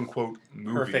quote-unquote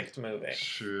movie. Perfect movie.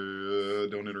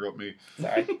 Don't interrupt me.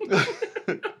 Sorry.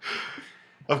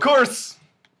 Of course,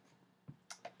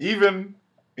 even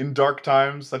in dark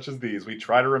times such as these, we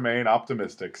try to remain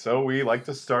optimistic. So we like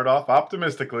to start off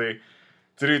optimistically.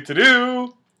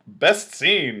 To-do-to-do! Best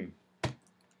scene.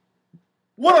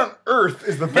 What on earth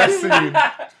is the best scene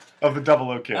of the Double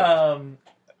O Kid?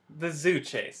 The zoo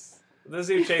chase. The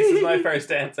zoo chase is my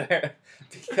first answer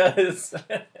because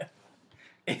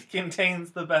it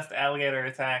contains the best alligator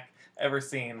attack ever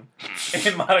seen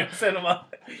in modern cinema.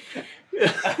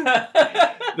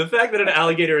 The fact that an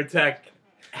alligator attack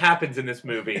happens in this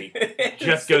movie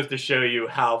just goes to show you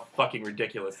how fucking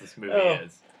ridiculous this movie Oh.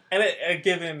 is. And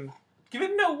given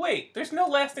given no weight, there's no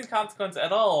lasting consequence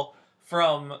at all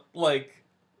from like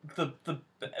the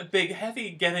big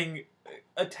heavy getting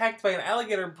attacked by an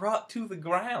alligator, brought to the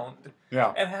ground,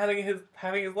 Yeah. and having his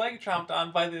leg chomped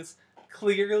on by this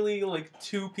clearly like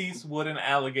 2-piece wooden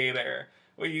alligator,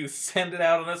 where you send it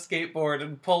out on a skateboard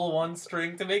and pull one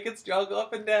string to make it jog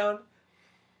up and down.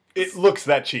 It looks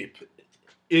that cheap.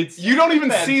 It's You don't even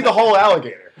Fantastic. see the whole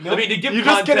alligator. I mean, to give You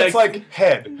context, just get its like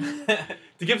head.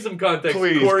 to give some context,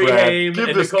 Please, Corey Brad, Haim give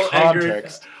and this Nicole Eggert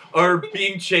context. are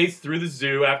being chased through the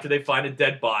zoo after they find a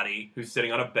dead body who's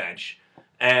sitting on a bench.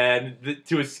 And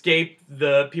to escape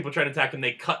the people trying to attack them,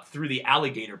 they cut through the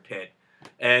alligator pit.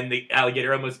 And the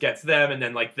alligator almost gets them, and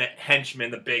then like the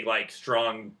henchman, the big like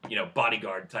strong,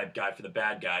 bodyguard type guy for the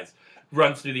bad guys,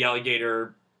 runs through the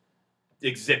alligator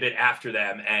exhibit after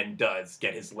them and does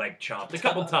get his leg chomped a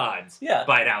couple times Yeah.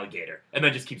 by an alligator, and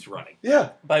then just keeps running. Yeah.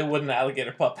 By wooden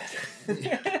alligator puppet.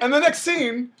 And the next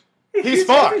scene, he's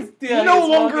fine. Yeah, No he's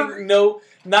longer- walking- no,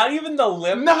 not even the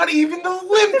limp. Not even the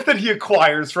limp that he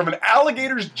acquires from an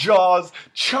alligator's jaws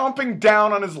chomping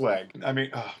down on his leg. I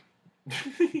mean,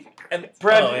 And,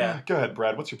 Brad, oh, yeah. go ahead,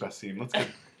 Brad. What's your best scene? Let's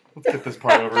get this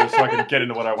part over so I can get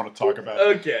into what I want to talk about.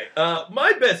 Okay,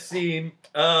 my best scene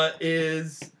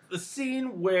is the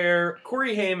scene where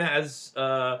Corey Haim has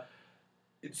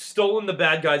stolen the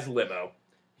bad guy's limo.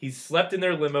 He's slept in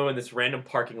their limo in this random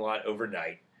parking lot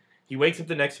overnight. He wakes up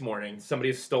the next morning. Somebody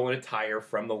has stolen a tire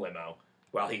from the limo.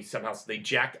 While they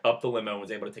jacked up the limo and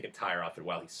was able to take a tire off it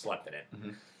while he slept in it.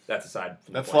 Mhm. That's aside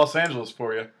from That's the point. Los Angeles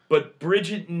for you. But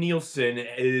Bridget Nielsen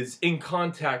is in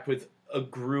contact with a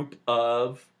group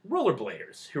of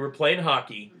rollerbladers who are playing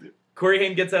hockey. Corey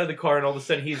Haim gets out of the car, and all of a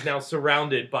sudden he's now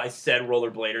surrounded by said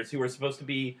rollerbladers who are supposed to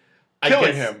be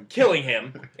killing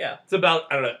him. Yeah. It's about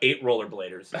 8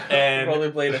 rollerbladers and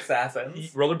Rollerblade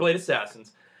assassins. rollerblade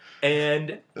assassins.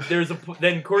 And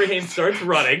then Corey Haim starts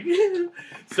running,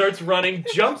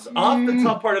 jumps off the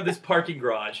top part of this parking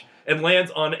garage, and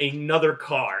lands on another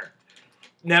car.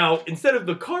 Now, instead of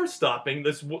the car stopping,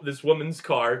 this woman's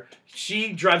car,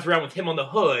 she drives around with him on the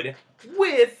hood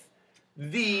with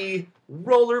the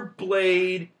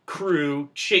rollerblade crew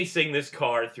chasing this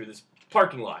car through this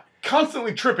parking lot.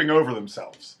 Constantly tripping over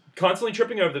themselves. Constantly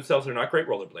tripping over themselves. They're not great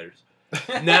rollerbladers.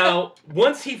 Now,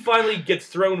 once he finally gets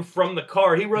thrown from the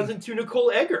car, he runs into Nicole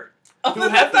Eggert. Oh, Who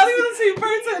that's happens not to- even the same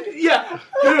person. Yeah,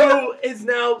 who is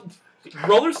now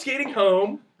roller skating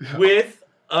home with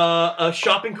a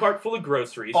shopping cart full of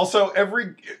groceries. Also,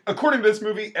 according to this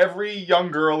movie, every young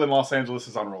girl in Los Angeles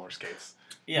is on roller skates.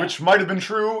 Yeah. Which might have been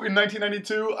true in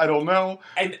 1992. I don't know.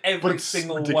 And But every it's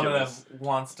single one ridiculous. of them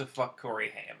wants to fuck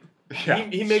Corey Haim. Yeah,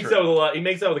 he makes sure. out with a lot. He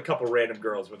makes out with a couple random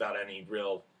girls without any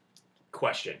real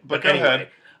question. But go ahead.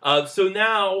 So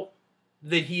now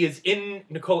that he is in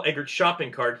Nicole Eggert's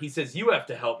shopping cart, he says, "You have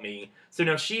to help me." So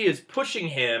now she is pushing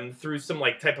him through some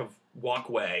type of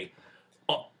walkway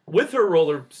with her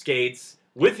roller skates,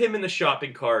 with him in the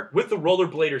shopping cart, with the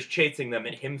rollerbladers chasing them,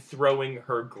 and him throwing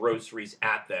her groceries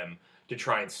at them to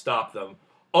try and stop them.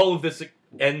 All of this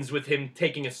ends with him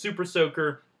taking a super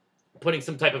soaker, putting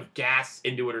some type of gas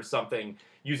into it or something,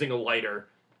 using a lighter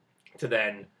to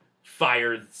then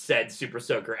fire said super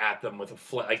soaker at them with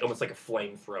almost like a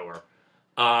flamethrower.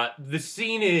 The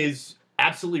scene is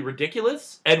absolutely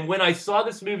ridiculous, and when I saw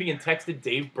this movie and texted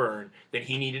Dave Byrne that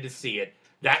he needed to see it,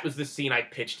 that was the scene I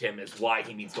pitched him as why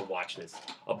he needs to watch this.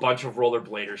 A bunch of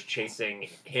rollerbladers chasing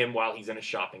him while he's in a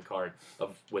shopping cart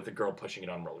with a girl pushing it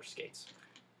on roller skates.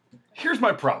 Here's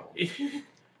my problem.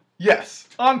 Yes,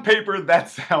 on paper, that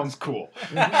sounds cool.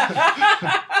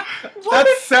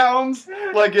 That sounds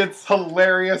like it's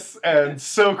hilarious and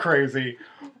so crazy,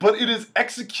 but it is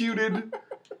executed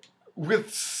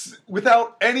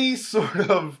without any sort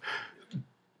of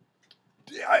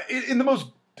in the most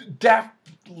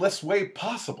daftless way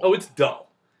possible. Oh, it's dull.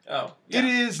 Oh, It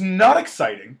is not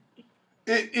exciting.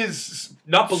 It is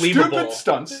Not believable. stupid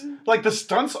stunts. Like the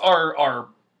stunts are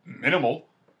minimal.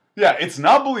 Yeah, it's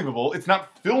not believable. It's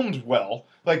not filmed well.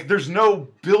 Like there's no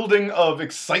building of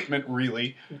excitement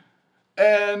really,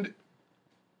 and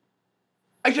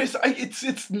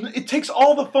it takes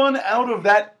all the fun out of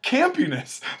that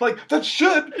campiness. Like that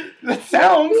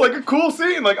sounds like a cool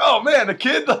scene. Like oh man, a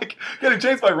kid like getting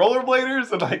chased by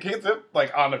rollerbladers and like hits it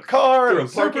like on a car Through and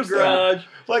a parking super garage.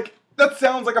 like that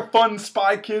sounds like a fun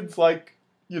Spy Kids like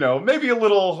maybe a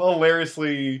little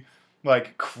hilariously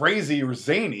like crazy or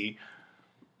zany,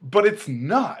 but it's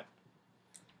not.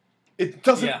 It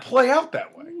doesn't Yeah. play out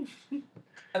that way.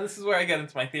 and this is where I get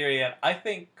into my theory. And I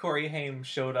think Corey Haim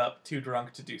showed up too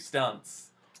drunk to do stunts,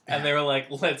 and they were like,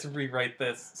 "Let's rewrite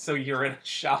this so you're in a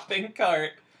shopping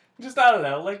cart Just, I don't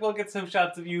know, like, we'll get some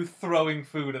shots of you throwing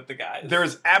food at the guys. There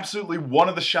is absolutely one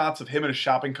of the shots of him in a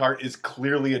shopping cart is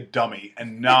clearly a dummy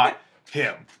and not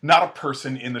him. Not a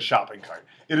person in the shopping cart.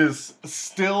 It is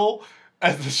still,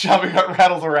 as the shopping cart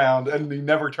rattles around and he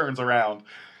never turns around,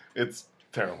 it's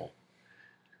terrible.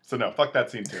 So no, fuck that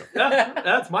scene too. Yeah,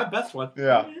 that's my best one.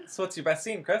 Yeah. So what's your best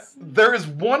scene, Chris? There is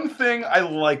one thing I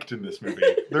liked in this movie.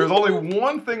 There's only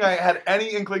one thing I had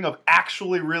any inkling of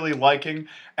actually really liking,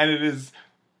 and it is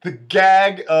the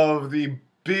gag of the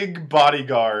big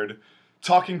bodyguard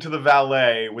talking to the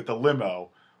valet with the limo,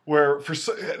 where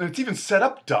and it's even set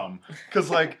up dumb, because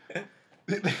like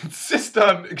they insist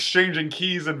on exchanging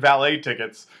keys and valet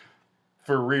tickets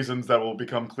for reasons that will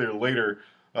become clear later.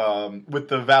 With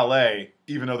the valet,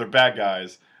 even though they're bad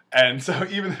guys. And so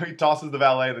even though he tosses the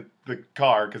valet the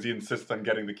car, because he insists on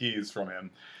getting the keys from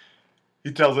him,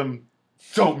 he tells him,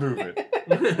 don't move it.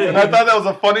 And I thought that was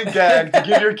a funny gag, to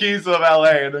give your keys to the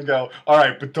valet and then go, all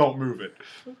right, but don't move it.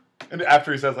 And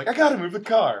after he says, like, I gotta move the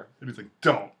car. And he's like,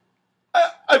 don't.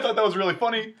 I thought that was really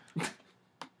funny.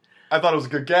 I thought it was a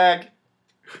good gag.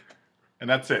 And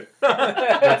that's it.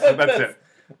 That's it.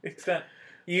 Extent.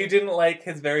 You didn't like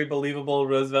his very believable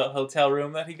Roosevelt hotel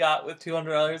room that he got with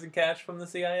 $200 in cash from the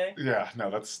CIA? Yeah,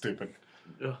 no, that's stupid.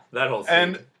 Ugh, that whole scene.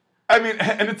 And I mean,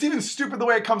 and it's even stupid the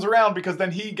way it comes around, because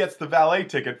then he gets the valet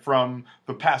ticket from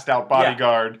the passed out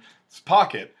bodyguard's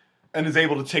pocket and is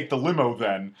able to take the limo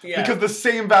then. Yeah. Because the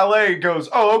same valet goes,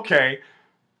 oh, okay,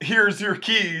 here's your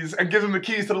keys, and gives him the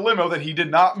keys to the limo that he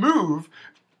did not move,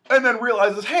 and then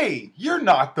realizes, hey, you're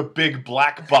not the big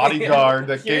black bodyguard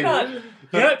that You're gave not me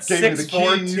the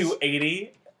 6'4", keys.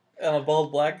 280, a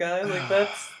bald black guy. Like,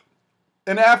 that's...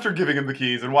 And after giving him the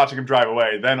keys and watching him drive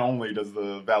away, then only does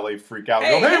the valet freak out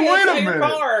and go, hey, that's wait not a your minute.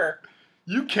 car.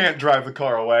 You can't drive the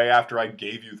car away after I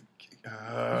gave you the key.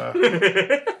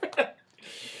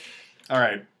 All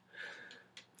right.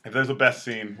 If there's a best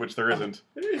scene, which there isn't,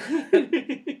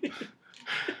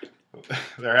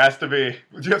 there has to be.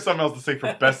 Would you have something else to say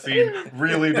for best scene?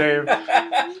 Really, Dave?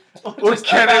 Or Just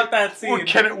about that scene. Or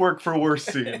can it work for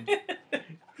worst scene?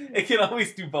 It can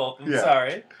always do both. I'm Yeah.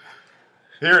 sorry.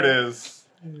 Here it is.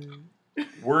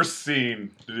 Worst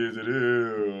scene.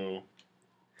 Do-do-do-do.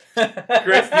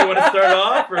 Chris, do you want to start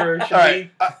off, or should All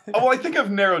right. we? Well, I think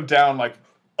I've narrowed down, like,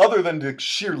 other than the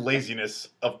sheer laziness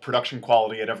of production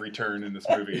quality at every turn in this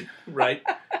movie. Right.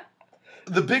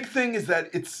 The big thing is that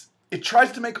it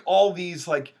tries to make all these,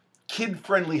 like,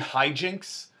 kid-friendly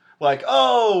hijinks. Like,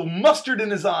 oh, mustard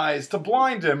in his eyes to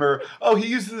blind him. Or, oh, he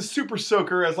uses the super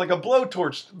soaker as, like, a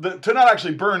blowtorch to not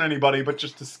actually burn anybody, but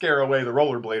just to scare away the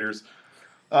rollerbladers.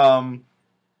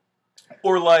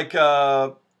 Or, like,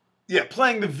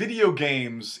 playing the video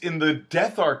games in the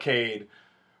Death Arcade,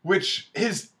 which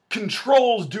his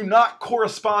controls do not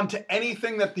correspond to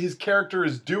anything that his character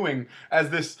is doing as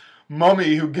this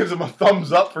mummy who gives him a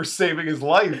thumbs up for saving his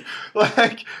life.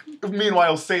 Like,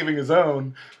 meanwhile saving his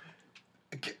own.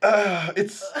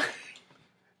 It's...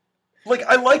 Like,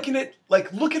 I liken it...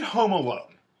 Like, look at Home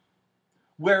Alone.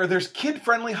 Where there's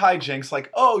kid-friendly hijinks,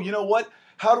 like, oh, you know what?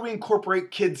 How do we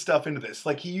incorporate kid stuff into this?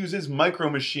 Like, he uses micro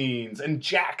machines and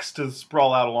jacks to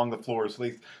sprawl out along the floor so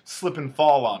they slip and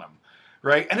fall on him.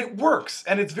 Right? And it works.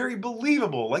 And it's very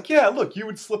believable. Like, yeah, look, you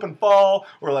would slip and fall.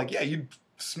 Or like, yeah, you'd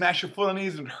smash your foot on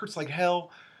these and it hurts like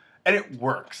hell. And it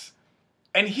works.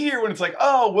 And here, when it's like,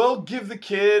 oh, well, give the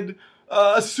kid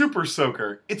a super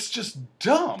soaker. It's just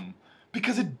dumb.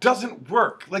 Because it doesn't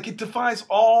work. Like, it defies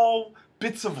all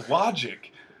bits of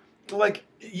logic. Like,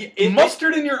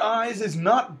 mustard in your eyes is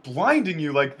not blinding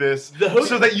you like this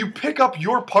so that you pick up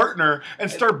your partner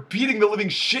and start beating the living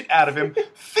shit out of him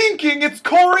thinking it's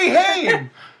Corey Haim.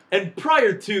 And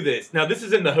prior to this, now this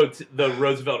is in the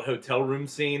Roosevelt hotel room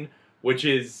scene, which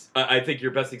is, I think,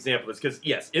 your best example of this. Because,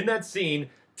 yes, in that scene,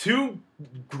 two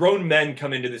grown men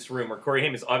come into this room where Corey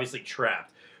Haim is obviously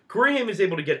trapped. Corey Haim is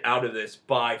able to get out of this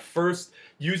by first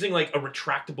using, like, a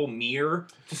retractable mirror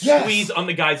to squeeze on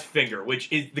the guy's finger, which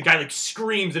is, the guy, like,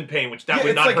 screams in pain, which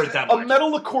would not hurt that much. A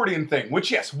metal accordion thing, which,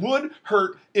 yes, would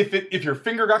hurt if your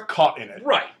finger got caught in it.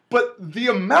 Right. But the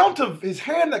amount of his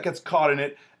hand that gets caught in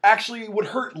it actually would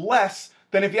hurt less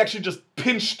than if he actually just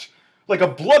pinched, like, a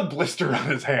blood blister on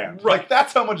his hand. Right. Like,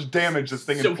 that's how much damage this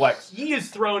thing inflicts.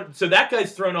 So that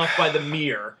guy's thrown off by the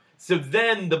mirror. So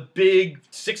then the big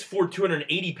 6'4",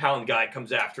 280-pound guy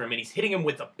comes after him, and he's hitting him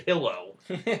with a pillow.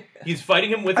 He's fighting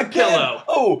him with a pillow.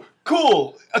 Oh,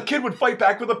 cool. A kid would fight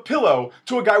back with a pillow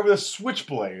to a guy with a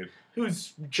switchblade.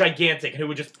 Who's gigantic, and who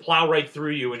would just plow right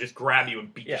through you and just grab you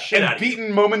and beat the shit out of you. And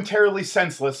beaten momentarily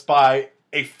senseless by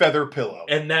a feather pillow.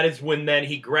 And that is when then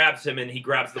he grabs him and he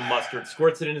grabs the mustard,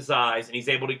 squirts it in his eyes, and he's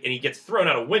able to, and he gets thrown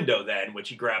out a window then, which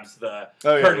he grabs the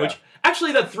curtain, which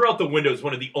actually that throw out the window is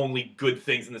one of the only good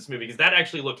things in this movie, because that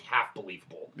actually looked half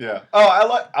believable. Yeah.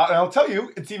 Oh, I'll tell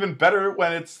you, it's even better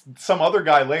when it's some other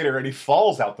guy later and he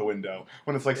falls out the window,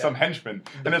 when it's like some henchman.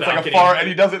 And it's like and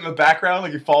he does it in the background,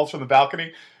 like he falls from the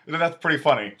balcony. And then that's pretty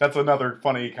funny. That's another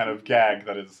funny kind of gag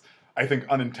that is, I think,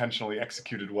 unintentionally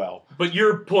executed well. But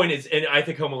your point is, and I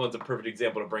think Home Alone's a perfect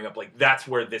example to bring up, like, that's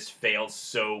where this fails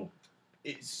so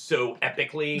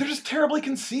epically. They're just terribly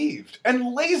conceived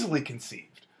and lazily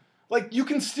conceived. Like, you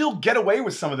can still get away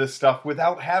with some of this stuff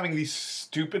without having these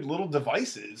stupid little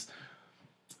devices.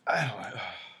 I don't know.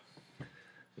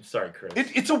 I'm sorry, Chris.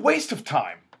 It's a waste of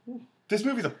time. This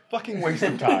movie's a fucking waste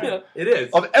of time. It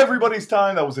is. Of everybody's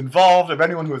time that was involved, of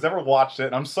anyone who has ever watched it.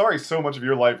 And I'm sorry so much of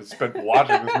your life is spent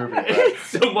watching this movie. Brett.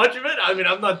 So much of it? I mean,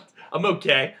 I'm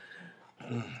okay.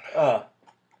 Yeah. What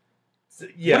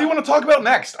do you want to talk about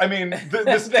next? I mean,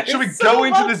 should we go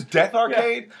into this Death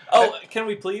Arcade? Yeah. Oh, can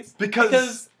we please?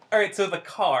 Because all right, so the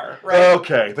car, right?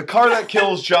 Okay, the car that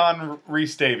kills John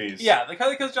Rhys Davies. Yeah, the car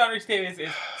that kills John Rhys Davies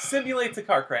simulates a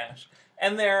car crash.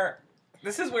 And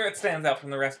this is where it stands out from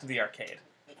the rest of the arcade.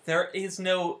 There is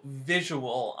no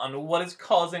visual on what is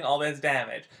causing all this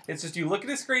damage. It's just you look at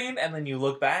a screen, and then you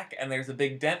look back, and there's a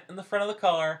big dent in the front of the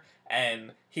car,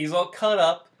 and he's all cut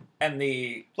up, and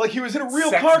the like he was in a real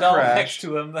sex car doll crash next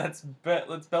to him that's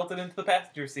belted into the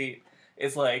passenger seat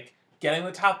is like getting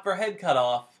the top of her head cut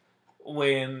off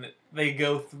when they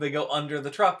go under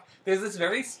the truck. There's this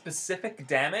very specific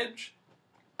damage,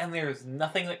 and there's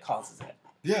nothing that causes it.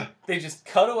 Yeah. They just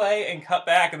cut away and cut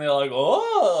back, and they're like,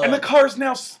 oh! And the car's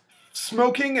now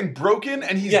smoking and broken,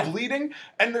 and he's bleeding,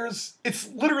 and it's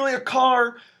literally a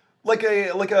car like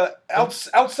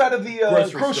outside of the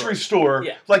grocery store.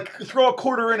 Yeah. Like, throw a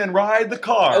quarter in and ride the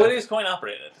car. Oh, it is coin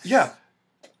operated. Yeah.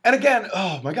 And again,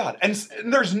 oh my god. And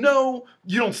there's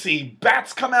you don't see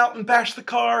bats come out and bash the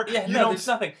car. Yeah, there's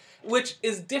nothing. Which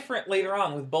is different later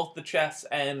on with both the chess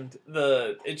and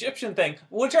the Egyptian thing,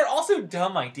 which are also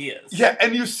dumb ideas. Yeah,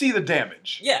 and you see the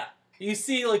damage. Yeah. You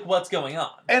see, like, what's going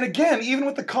on. And again, even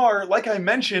with the car, like I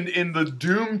mentioned in the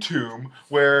Doom Tomb,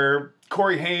 where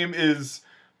Corey Haim is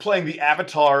playing the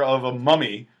avatar of a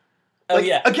mummy. Oh, like,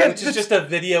 yeah. Again, which is just a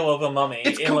video of a mummy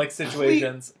in, like,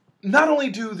 situations. Not only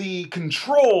do the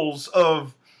controls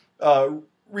of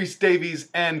Rhys Davies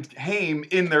and Haim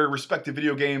in their respective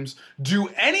video games do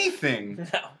anything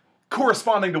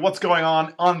corresponding to what's going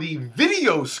on the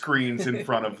video screens in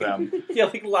front of them. Yeah,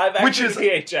 like live action which is,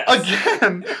 VHS.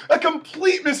 Again, a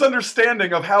complete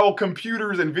misunderstanding of how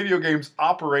computers and video games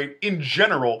operate in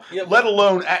general, let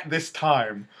alone at this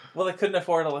time. Well, they couldn't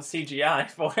afford all the CGI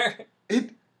for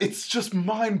it. It's just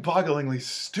mind-bogglingly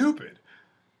stupid.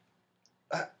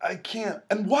 I can't.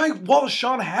 And why Wallace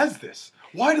Shawn has this?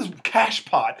 Why does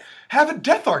Cashpot have a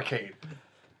Death Arcade?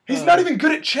 He's not even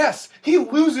good at chess. He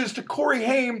loses to Corey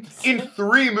Haim in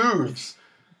 3 moves.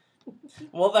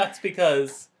 Well, that's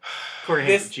because Corey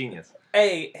Haim's a genius.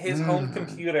 His home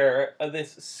computer,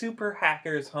 this super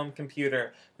hacker's home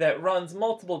computer that runs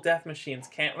multiple death machines,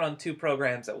 can't run 2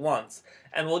 programs at once,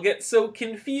 and will get so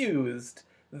confused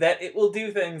that it will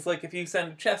do things like if you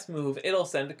send a chess move, it'll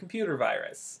send a computer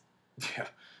virus.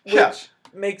 Yeah. Which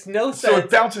makes no sense. So it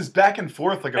bounces back and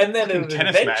forth like a fucking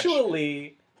tennis match.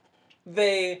 Eventually,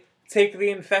 they take the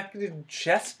infected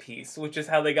chess piece, which is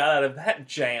how they got out of that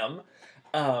jam,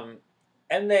 and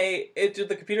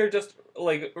the computer just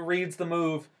like reads the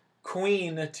move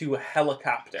queen to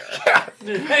helicopter. And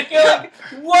you're like,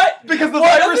 what? Because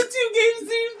what other 2 games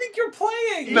do you think you're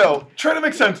playing? No, try to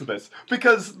make sense of this.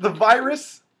 Because the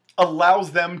virus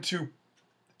allows them to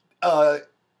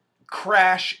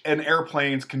crash an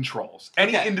airplane's controls.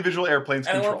 Any individual airplane's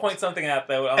controls. And I want to point something out,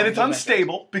 though. And it's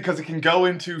unstable because it can go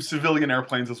into civilian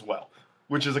airplanes as well,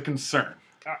 which is a concern.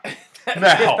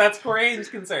 Now, that's Corey Haim's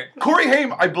concern. Corey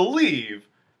Haim, I believe,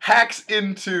 hacks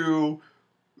into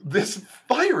this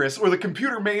virus, or the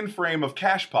computer mainframe of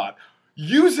Cashpot,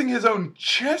 using his own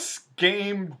chess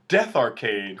game Death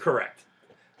Arcade. Correct.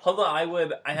 Hold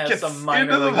on, I have some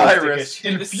minor into the virus,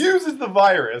 infuses the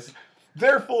virus,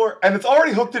 therefore, and it's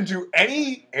already hooked into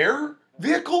any air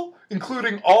vehicle,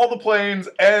 including all the planes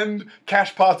and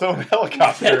Cashpot's own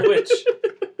helicopter.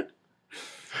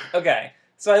 Okay,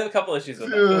 so I have a couple issues with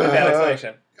that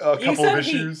explanation. A couple of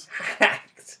issues.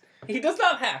 Hacked. He does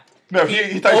not hack. No,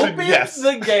 he thought opens yes.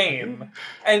 the game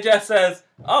and just says,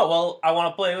 "Oh well, I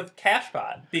want to play with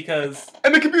Cashpot because."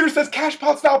 And the computer says,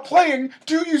 "Cashpot's not playing.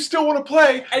 Do you still want to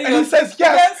play?" And he goes, says,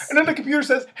 "Yes." "Yes." And then the computer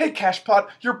says, "Hey, Cashpot,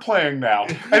 you're playing now."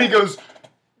 And he goes,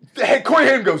 Hey, Corey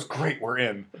Haim goes, great, we're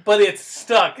in. But it's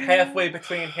stuck halfway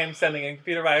between him sending a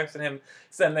computer virus and him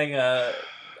sending a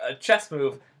chess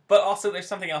move. But also, there's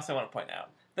something else I want to point out.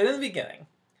 That in the beginning,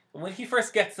 when he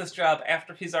first gets this job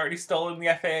after he's already stolen the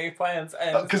FAA plans,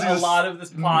 and he's a lot of this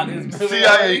plot is moving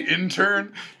CIA on.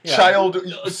 intern, Yeah. child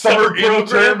summer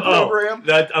intern Oh, program.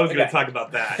 I was going Okay. to talk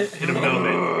about that in a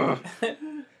moment.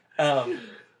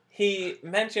 He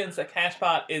mentions that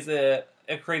Cashbot is a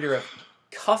creator of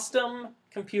custom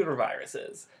computer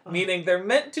viruses, meaning they're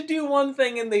meant to do one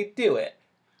thing and they do it.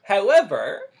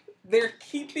 However, they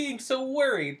keep being so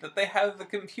worried that they have the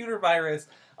computer virus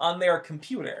on their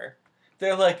computer.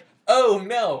 They're like, oh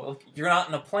no, you're not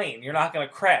in a plane, you're not going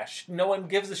to crash. No one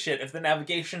gives a shit if the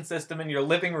navigation system in your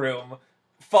living room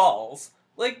falls.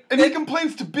 Like, And he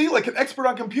complains to be like an expert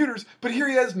on computers, but here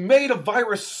he has made a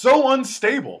virus so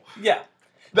unstable yeah.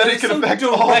 that it it's can so affect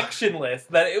all. directionless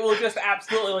that it will just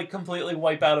absolutely, like, completely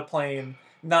wipe out a plane,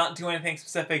 not do anything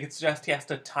specific. It's just he has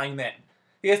to time it.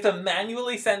 He has to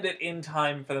manually send it in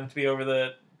time for them to be over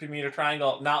the Bermuda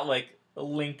Triangle, not, like,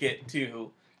 link it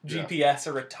to GPS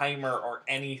or a timer or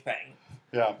anything.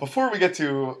 Yeah, before we get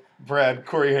to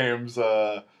Corey Haim's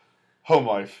home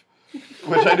life,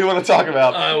 which I do want to talk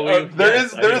about, there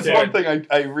is one thing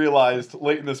I realized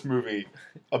late in this movie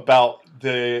about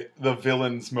the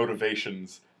villain's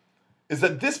motivations, is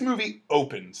that this movie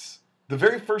opens. The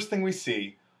very first thing we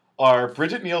see are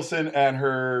Bridget Nielsen and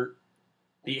her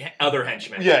The other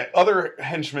henchman. other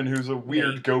henchman who's a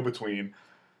weird go-between,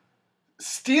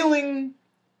 stealing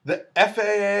the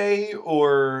FAA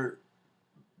or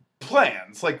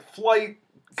plans, like flight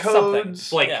codes.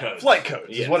 Flight Yeah. codes. Flight codes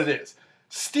is Yes. what it is.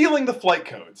 Stealing the flight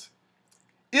codes.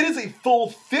 It is a full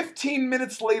 15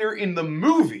 minutes later in the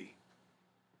movie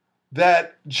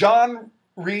that John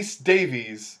Rhys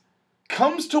Davies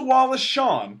comes to Wallace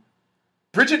Shawn,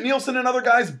 Bridget Nielsen and other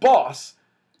guy's boss,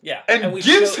 Yeah. and we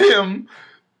gives show- him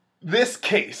this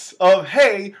case of,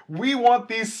 hey, we want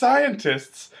these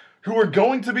scientists who are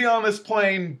going to be on this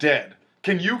plane dead.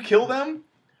 Can you kill them?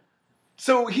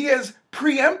 So he has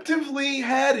preemptively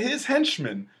had his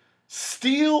henchmen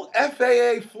steal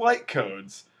FAA flight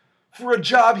codes for a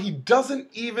job he doesn't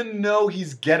even know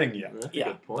he's getting yet. That's a Yeah,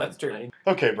 good point. that's true.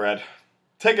 Okay, Brad.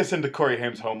 Take us into Corey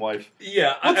Haim's home life.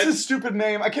 Yeah. What's his stupid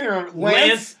name? I can't even remember.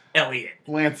 Lance Elliott.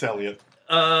 Lance Elliott.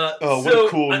 Oh, what a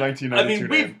cool 1992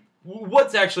 name.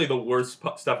 What's actually the worst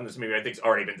stuff in this movie, I think, has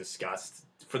already been discussed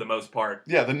for the most part.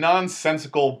 Yeah, the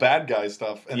nonsensical bad guy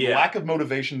stuff and Yeah. lack of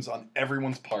motivations on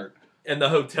everyone's part. And the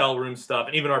hotel room stuff,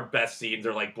 and even our best scenes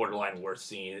are like borderline worst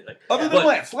scenes. Like, Other than but-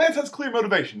 Lance. Lance has clear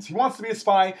motivations. He wants to be a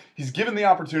spy. He's given the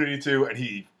opportunity to, and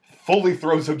he fully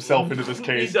throws himself into this He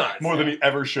case does, more than yeah. he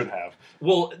ever should have.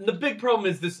 Well, the big problem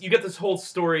is this: you get this whole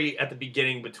story at the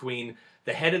beginning between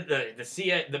the head of the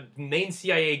CIA, the main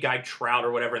CIA guy Trout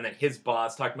or whatever, and then his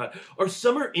boss talking about our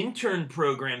summer intern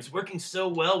program's working so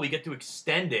well, we get to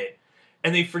extend it.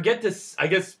 And they forget to, I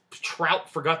guess Trout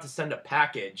forgot to send a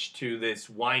package to this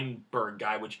Weinberg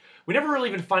guy, which we never really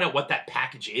even find out what that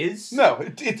package is. No,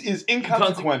 it is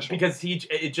inconsequential. Because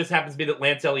it just happens to be that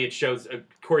Lance Elliott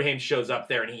Corey Haim shows up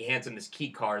there and he hands him this key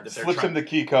card that Slips they're him the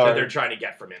key that they're card. trying to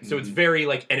get from him. So it's Mhm. very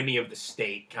like enemy of the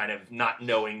state, kind of not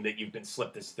knowing that you've been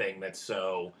slipped this thing that's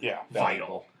so Yeah,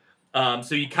 vital.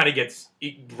 So he kind of gets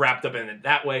wrapped up in it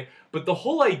that way. But the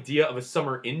whole idea of a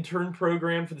summer intern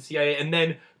program for the CIA, and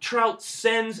then Trout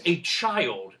sends a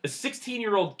child, a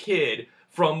 16-year-old kid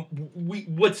from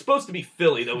what's supposed to be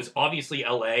Philly, that was obviously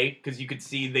LA, because you could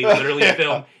see they literally Yeah.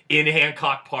 filmed in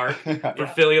Hancock Park for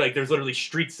Philly. Like there's literally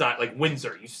street side, like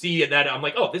Windsor. You see that, I'm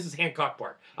like, oh, this is Hancock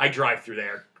Park. I drive through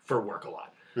there for work a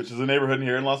lot. Which is a neighborhood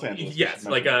here in Los Angeles. Yes,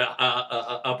 like a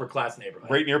upper class neighborhood.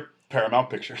 right near Paramount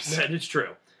Pictures. That is true.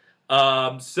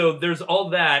 So there's all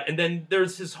that, and then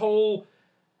there's his whole,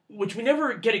 which we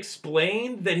never get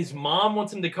explained, that his mom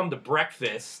wants him to come to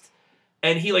breakfast,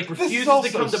 and he like is refuses also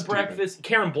to come to stupid. breakfast.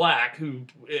 Karen Black, who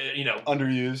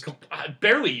Underused.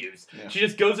 barely used, Yeah. she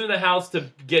just goes into the house to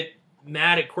get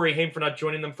mad at Corey Haim for not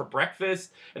joining them for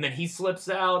breakfast, and then he slips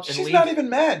out and She's leaves. not even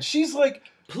mad. She's like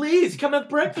Please come have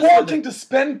breakfast with wanting him. to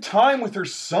spend time with her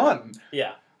son.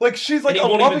 Yeah. Like she's like And a he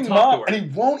won't even loving talk to mom, her. and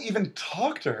he won't even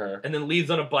talk to her. And then leaves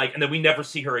on a bike, and then we never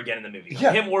see her again in the movie.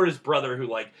 Yeah. Him or his brother,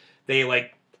 who they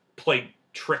play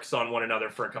tricks on one another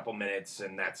for a couple minutes,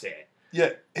 and that's it.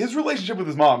 Yeah, his relationship with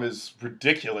his mom is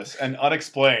ridiculous and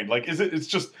unexplained. Like, it's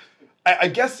just, I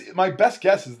guess my best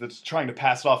guess is that it's trying to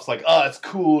pass it off. It's like, oh, it's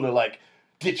cool to like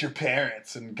ditch your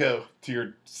parents and go to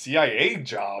your CIA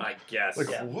job. I guess.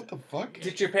 Like, Yeah. what the fuck?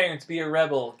 Did your parents be a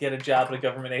rebel, get a job at a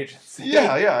government agency?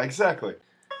 Yeah, exactly.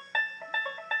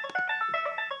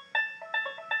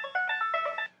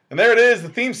 And there it is, the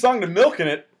theme song to Milking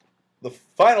It. the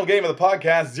final game of the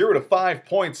podcast, 0 to 5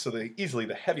 points, so easily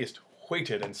the heaviest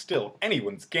weighted and still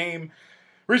anyone's game.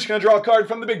 We're each going to draw a card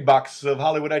from the big box of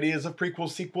Hollywood ideas of prequels,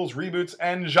 sequels, reboots,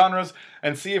 and genres,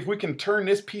 and see if we can turn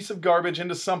this piece of garbage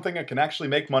into something that can actually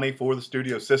make money for the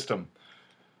studio system.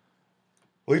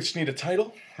 We'll each need a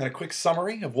title and a quick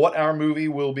summary of what our movie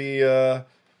will be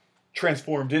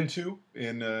transformed into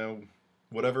in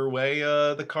whatever way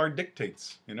the card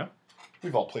dictates, you know?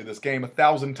 We've all played this game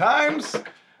 1,000 times,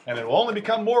 and it will only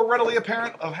become more readily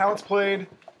apparent of how it's played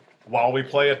while we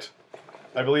play it.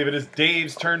 I believe it is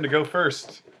Dave's turn to go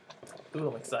first. Ooh,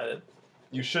 I'm excited.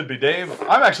 You should be, Dave.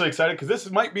 I'm actually excited because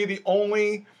this might be the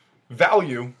only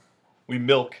value we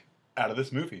milk out of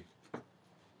this movie.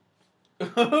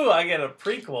 Ooh, I get a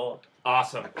prequel.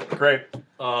 Awesome. Great.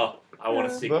 I want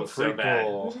a sequel so bad.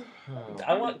 Oh.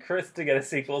 I want Chris to get a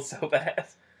sequel so bad.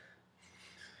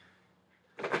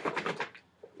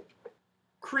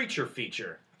 Creature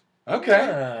feature. Okay.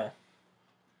 Ah.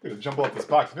 I'm gonna jump off this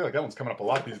box. I feel like that one's coming up a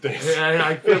lot these days. Yeah,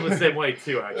 I feel the same way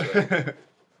too, actually.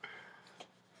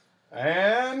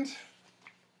 And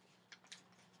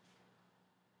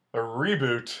a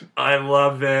reboot. I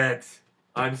love it.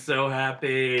 I'm so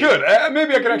happy. Good.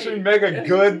 Maybe I can actually make a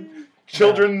good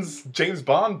children's James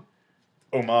Bond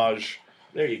homage.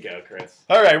 There you go, Chris.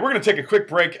 All right, we're going to take a quick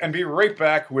break and be right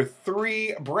back with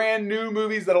 3 brand new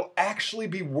movies that'll actually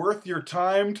be worth your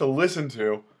time to listen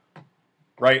to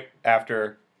right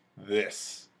after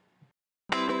this.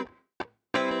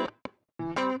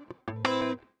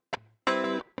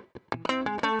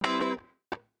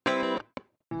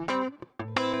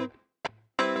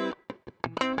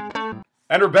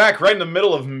 And we're back right in the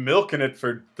middle of milking it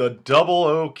for the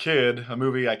 00 Kid, a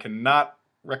movie I cannot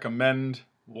recommend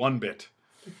one bit.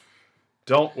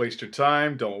 Don't waste your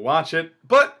time, don't watch it.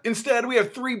 But instead, we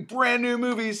have 3 brand new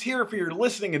movies here for your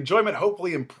listening enjoyment,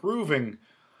 hopefully improving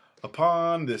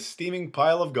upon this steaming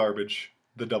pile of garbage,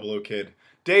 the 00 Kid.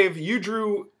 Dave, you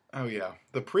drew,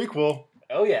 the prequel.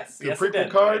 Oh, yes. Your Yes, I prequel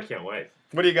did. card? I can't wait.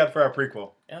 What do you got for our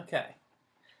prequel? Okay.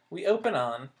 We open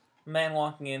on a man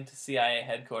walking into CIA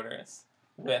headquarters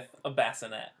with a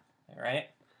bassinet, right?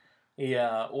 He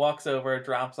walks over,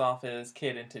 drops off his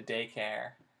kid into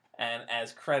daycare, and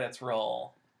as credits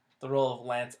roll, the role of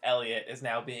Lance Elliott is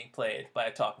now being played by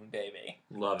a talking baby.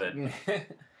 Love it.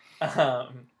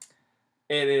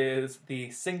 It is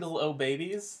the Single O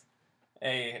Babies,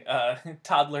 a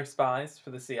toddler spies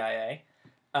for the CIA.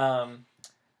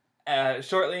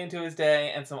 Shortly into his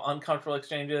day and some uncomfortable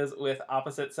exchanges with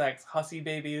opposite-sex hussy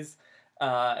babies,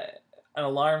 an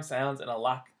alarm sounds and a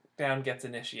lockdown gets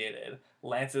initiated.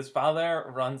 Lance's father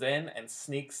runs in and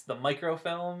sneaks the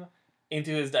microfilm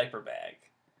into his diaper bag.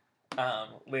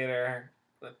 Later,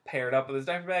 paired up with his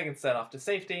diaper bag and set off to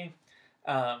safety.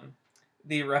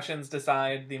 The Russians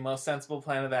decide the most sensible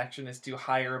plan of action is to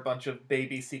hire a bunch of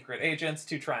baby secret agents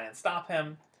to try and stop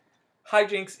him.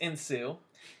 Hijinks ensue,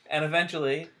 and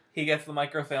eventually he gets the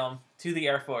microfilm to the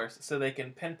Air Force so they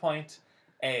can pinpoint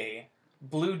a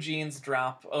blue jeans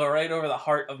drop right over the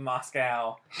heart of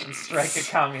Moscow and strike at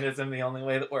communism the only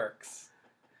way that works.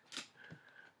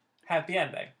 Happy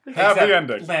ending. Happy Except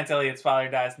ending. Lance Elliott's father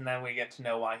dies, and then we get to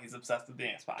know why he's obsessed with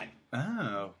being a spy.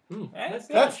 Oh. Right?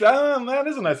 That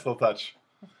is a nice little touch,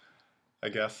 I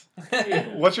guess.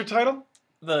 What's your title?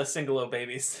 The Single O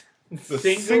Babies. The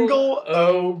Single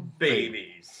O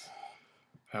Babies.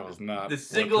 That was not The worth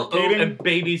single O repeating. and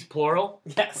babies plural.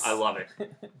 Yes. I love it.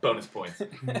 Bonus points.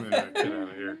 Yeah, get out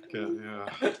of here.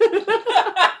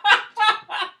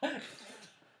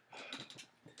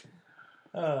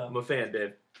 I'm a fan,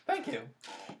 Dave. Thank you.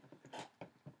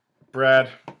 Brad,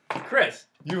 Chris.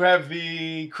 you have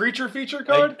the creature feature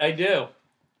card? I do.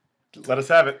 Let us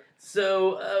have it.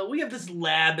 So we have this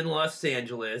lab in Los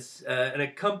Angeles, and a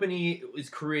company is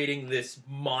creating this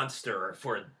monster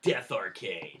for a death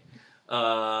arcade.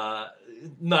 Not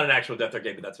an actual death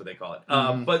arcade, but that's what they call it.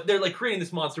 But they're like creating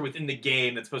this monster within the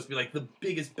game that's supposed to be like the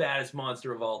biggest, baddest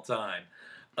monster of all time.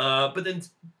 But then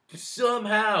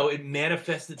somehow it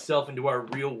manifests itself into our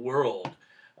real world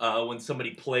when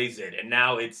somebody plays it, and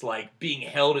now it's like being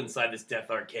held inside this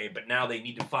death arcade. But now they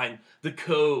need to find the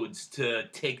codes to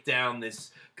take down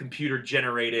this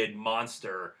computer-generated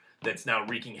monster that's now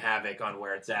wreaking havoc on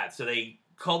where it's at. So they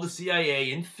call the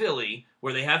CIA in Philly,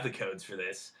 where they have the codes for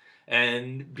this.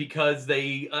 And because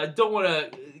they don't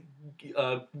want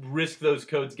to risk those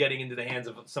codes getting into the hands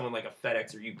of someone like a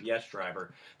FedEx or UPS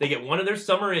driver, they get one of their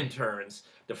summer interns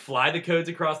to fly the codes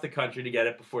across the country to get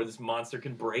it before this monster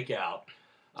can break out.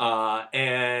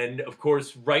 And, of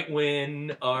course, right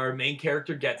when our main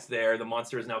character gets there, the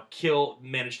monster has now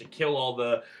managed to kill all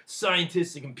the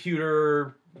scientists and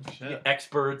computer Shit.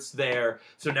 experts there.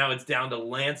 So now it's down to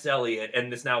Lance Elliott,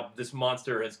 and this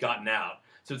monster has gotten out.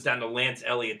 So it's down to Lance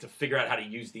Elliott to figure out how to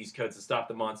use these codes to stop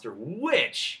the monster,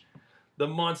 which the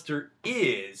monster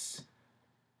is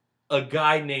a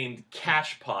guy named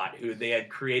Cashpot, who they had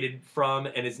created from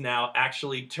and is now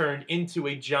actually turned into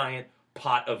a giant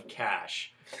pot of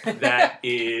cash. That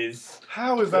is...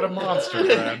 How is that a monster,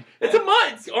 man? It's a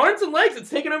monster. It's arms and legs. It's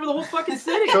taking over the whole fucking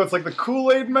city. So it's like the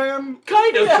Kool-Aid Man?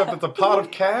 Kind of. Except it's a pot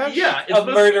of cash? Yeah. It's A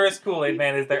murderous Kool-Aid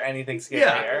Man. Is there anything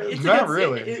scarier? it's Not against-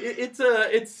 really. It's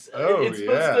Oh, supposed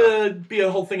yeah. to be a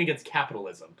whole thing against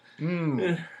capitalism.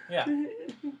 Mm. Yeah.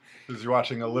 Because you're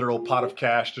watching a literal pot of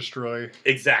cash destroy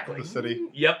Exactly. the city.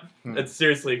 Yep. Hmm. That's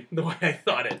seriously the way I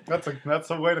thought it. That's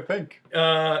a way to think.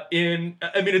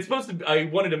 It's supposed to. I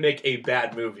wanted to make a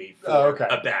bad movie for Oh, okay.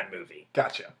 a bad movie.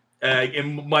 Gotcha.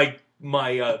 And my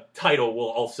title will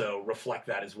also reflect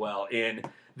that as well. In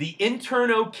The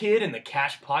Interno Kid and the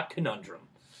Cash Pot Conundrum.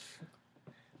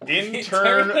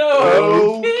 Intern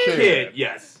Oh, Kid.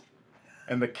 Yes.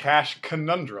 And the cash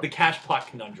conundrum. The Cash Pot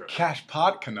Conundrum. Cash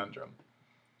pot conundrum.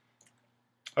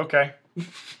 Okay.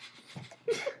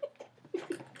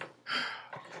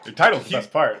 Your title's the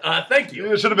best part. Thank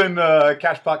you. It should have been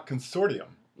Cash Pot Consortium.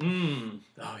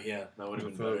 Oh yeah, that would have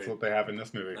That's, been that's better. what they have in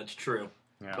this movie. That's true.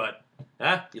 Yeah. But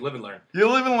you live and learn. You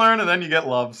live and learn, and then you get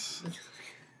loves.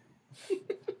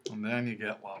 And then you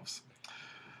get loves.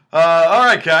 All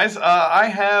right, guys. I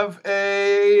have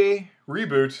a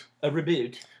reboot. A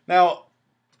reboot. Now,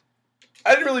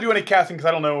 I didn't really do any casting because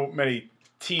I don't know many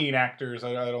teen actors.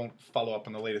 I don't follow up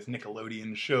on the latest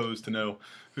Nickelodeon shows to know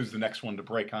who's the next one to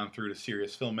break on through to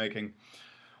serious filmmaking.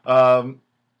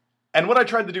 And what I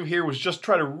tried to do here was just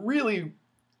try to really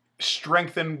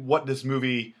strengthen what this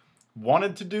movie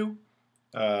wanted to do.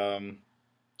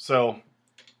 So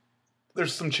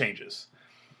there's some changes.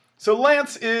 So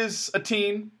Lance is a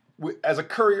teen as a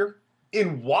courier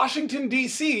in Washington,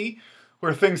 D.C.,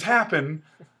 where things happen,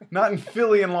 not in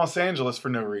Philly and Los Angeles for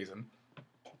no reason.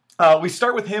 We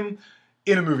start with him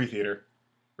in a movie theater,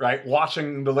 right?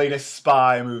 Watching the latest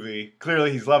spy movie.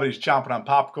 Clearly he's loving, he's chomping on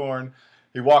popcorn.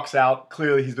 He walks out.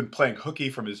 Clearly he's been playing hooky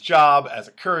from his job as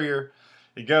a courier.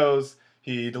 He goes,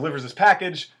 he delivers his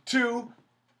package to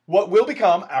what will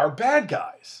become our bad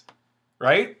guys,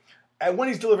 right? And when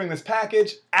he's delivering this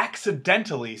package,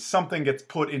 accidentally something gets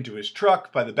put into his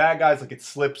truck by the bad guys. Like it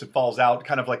slips, it falls out,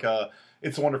 kind of like a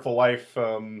It's a Wonderful Life,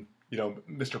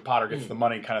 Mr. Potter gets the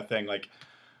money kind of thing. Like,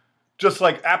 just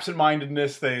like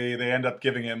absent-mindedness, they end up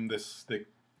giving him the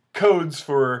codes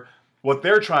for what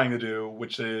they're trying to do,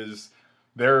 which is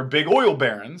they're big oil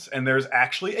barons, and there's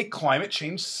actually a climate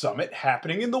change summit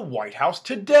happening in the White House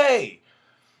today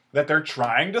that they're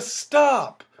trying to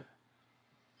stop.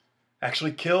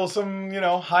 Actually kill some,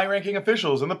 high-ranking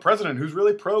officials and the president who's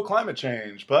really pro-climate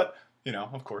change. But,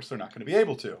 of course, they're not going to be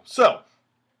able to. So,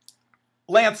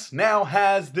 Lance now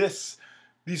has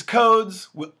these codes,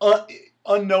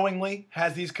 unknowingly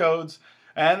has these codes,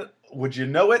 and would you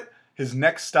know it, his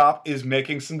next stop is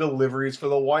making some deliveries for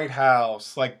the White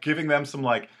House, like giving them some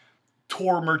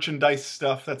tour merchandise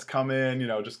stuff that's come in,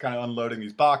 just kind of unloading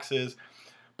these boxes.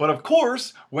 But of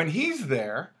course, when he's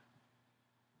there,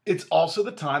 it's also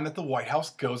the time that the White House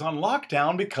goes on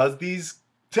lockdown because these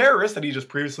terrorists that he just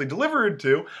previously delivered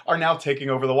to are now taking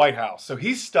over the White House. So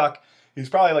he's stuck. He's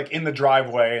probably in the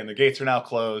driveway and the gates are now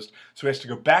closed. So he has to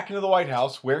go back into the White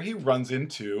House where he runs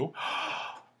into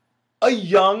a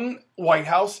young White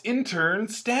House intern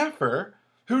staffer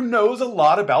who knows a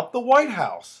lot about the White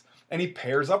House. And he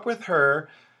pairs up with her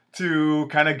to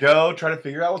kind of go try to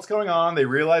figure out what's going on. They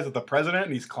realize that the president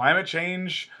and these climate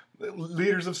change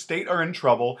leaders of state are in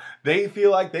trouble. They feel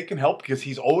like they can help because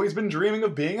he's always been dreaming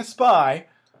of being a spy.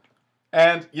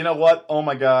 And you know what? Oh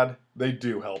my God, they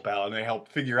do help out and they help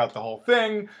figure out the whole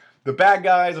thing. The bad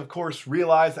guys, of course,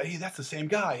 realize that, hey, that's the same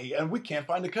guy and we can't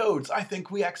find the codes. I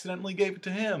think we accidentally gave it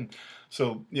to him.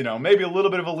 So, maybe a little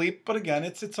bit of a leap, but again,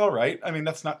 it's all right. I mean,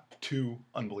 that's not too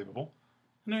unbelievable.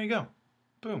 And there you go.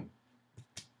 Boom.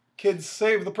 Kids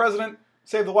save the president,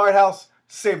 save the White House,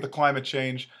 save the climate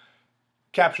change,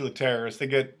 capture the terrorists. They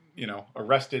get,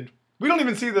 arrested. We don't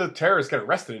even see the terrorists get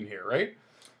arrested in here, right?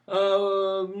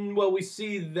 Well, we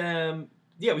see them.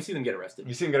 Yeah, we see them get arrested.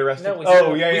 You see them get arrested?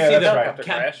 No, we yeah, see the that's helicopter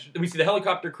right. crash. We see the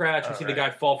helicopter crash. We see the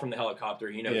right. guy fall from the helicopter.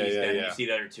 He's dead. Yeah. We see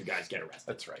the other two guys get arrested.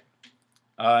 That's right.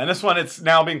 And this one, it's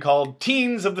now being called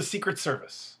Teens of the Secret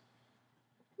Service.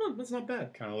 No, that's not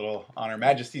bad. Kind of a little On Her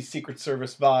Majesty's Secret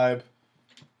Service vibe.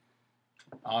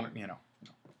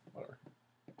 Whatever.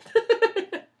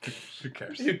 Who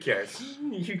cares? Who cares?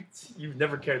 You've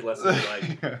never cared less in your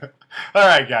life. All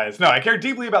right, guys. No, I care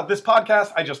deeply about this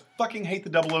podcast. I just fucking hate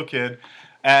the 00 Kid.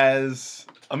 as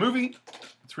a movie.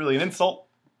 It's really an insult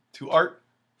to art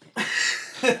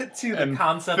To the and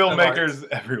concept of art. filmmakers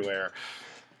everywhere.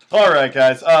 All right,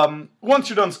 guys. Once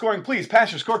you're done scoring, please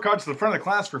pass your scorecards to the front of the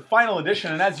class for final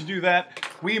edition. And as you do that,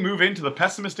 we move into the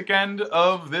pessimistic end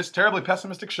of this terribly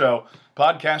pessimistic show,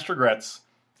 Podcast Regrets.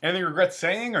 Anything you regret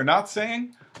saying or not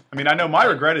saying? I mean, I know my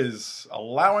regret is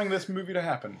allowing this movie to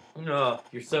happen. Oh,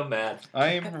 you're so mad.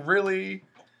 I'm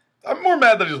more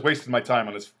mad that I just wasted my time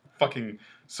on this fucking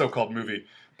so-called movie.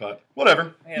 But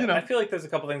whatever, Yeah, you know. I feel like there's a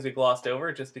couple things we glossed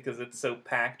over just because it's so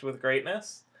packed with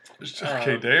greatness.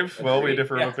 Okay, Dave. Well, we agreed,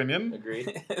 differ yeah. of opinion.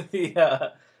 Agreed.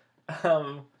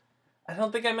 I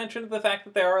don't think I mentioned the fact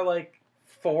that there are like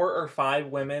 4 or 5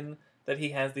 women that he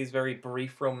has these very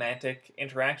brief romantic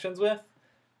interactions with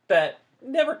that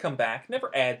never come back,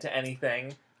 never add to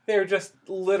anything. They're just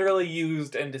literally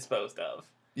used and disposed of.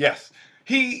 Yes.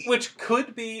 Which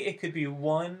could be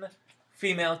one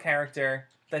female character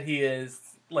that he is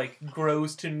like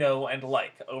grows to know and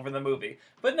like over the movie.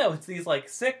 But no, it's these like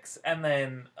 6 and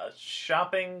then a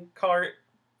shopping cart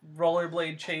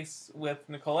rollerblade chase with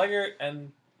Nicole Eggert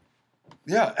and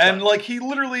Yeah, and like he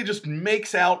literally just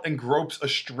makes out and gropes a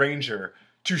stranger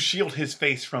to shield his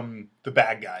face from the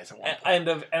bad guys at one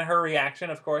point. and her reaction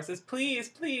of course is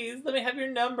please let me have your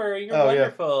number, you're Oh, yeah.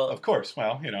 wonderful. Of course.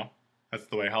 Well, you know, that's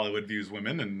the way Hollywood views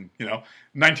women, and you know,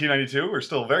 1992, we're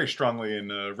still very strongly in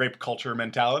rape culture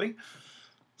mentality.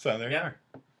 So there you Yeah. are.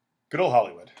 Good old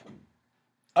Hollywood.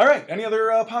 All right. Any other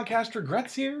podcast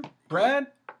regrets here, Brad?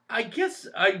 I guess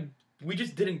we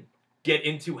just didn't get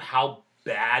into how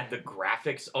bad the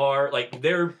graphics are. Like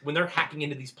when they're hacking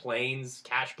into these planes,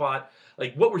 Cashpot,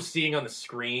 like what we're seeing on the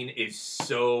screen is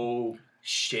so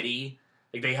shitty.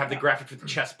 Like they have the graphic for the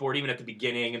chessboard even at the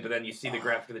beginning, but then you see the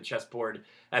graphic of the chessboard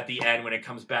at the end when it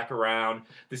comes back around.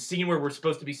 The scene where we're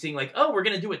supposed to be seeing like, oh, we're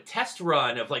gonna do a test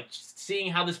run of like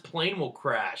seeing how this plane will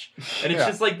crash, and it's Yeah.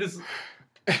 just like this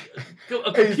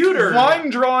a computer A line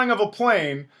drawing of a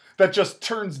plane that just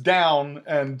turns down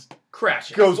and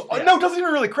crashes. goes. Yeah. No, it doesn't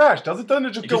even really crash, does it? Doesn't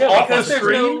it just go Yeah, off the Because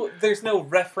screen? there's no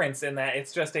reference in that.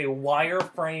 It's just a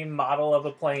wireframe model of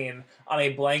a plane on a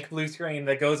blank blue screen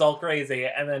that goes all crazy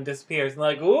and then disappears. And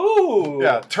like, ooh,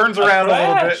 Yeah, turns around a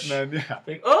little bit crash. and then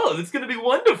Like, oh, that's gonna be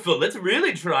wonderful. Let's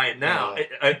really try it now.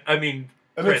 I mean,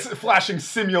 and Chris, it's flashing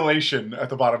simulation at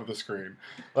the bottom of the screen.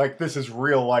 Like this is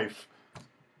real life.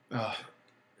 Ugh,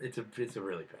 it's a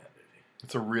really bad movie.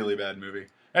 it's a really bad movie.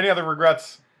 Any other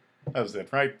regrets? That was it,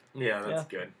 right? Yeah, that's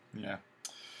good. Yeah.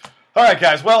 All right,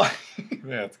 guys. Well,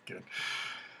 yeah, that's good.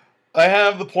 I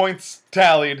have the points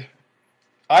tallied.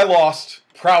 I lost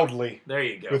proudly There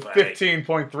you go. with buddy.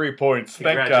 15.3 points. Thank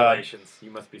God. Congratulations.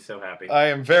 You must be so happy. I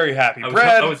am very happy. I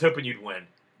Brad, was hoping you'd win.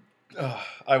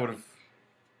 I would have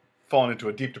fallen into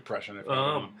a deep depression if I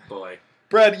Oh didn't. boy.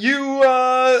 Brad, you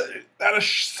had a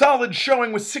solid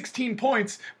showing with 16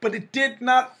 points, but it did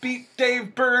not beat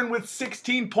Dave Byrne with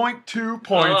 16.2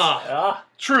 points. Ah,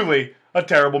 Truly a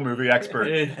terrible movie expert.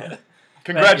 The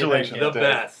Congratulations, Thank Dave.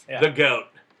 best. Yeah. The goat.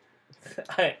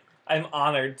 I'm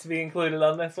honored to be included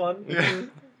on this one. Yeah.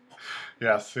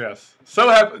 Yes, yes. So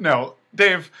happy. No,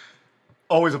 Dave,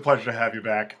 always a pleasure to have you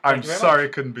back. I'm you very sorry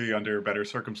it couldn't be under better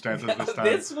circumstances this time.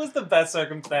 This was the best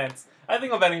circumstance I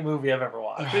think of any movie I've ever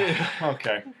watched.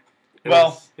 Okay. It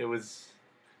Well-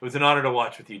 was an honor to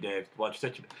watch with you, Dave.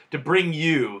 To bring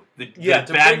you the To bad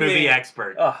bring movie me-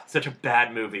 expert. Ugh. Such a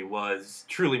bad movie was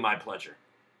truly my pleasure.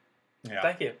 Yeah.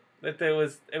 Thank you. It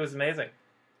was amazing.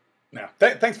 No.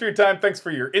 Thanks for your time. Thanks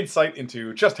for your insight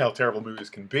into just how terrible movies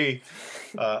can be.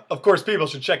 Of course, people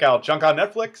should check out Junk on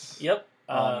Netflix. Yep.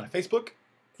 On Facebook.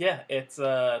 Yeah, it's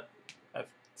I've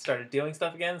started doing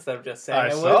stuff again instead of just saying I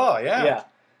I would. saw, yeah.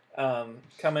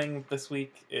 Coming this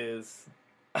week is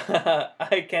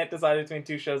I can't decide between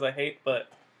 2 shows I hate, but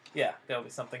yeah, there'll be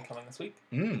something coming this week.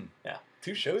 Yeah.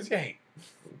 2 shows you hate.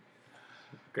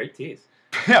 Great tease.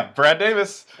 Yeah, Brad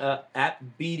Davis. At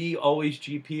BD Always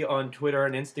GP on Twitter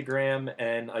and Instagram,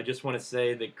 and I just want to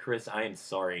say that Chris, I am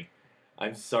sorry.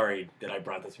 I'm sorry that I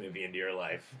brought this movie into your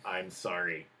life. I'm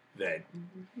sorry that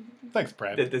Thanks,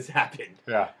 Brad. this happened.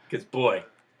 Yeah. Because boy,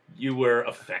 you were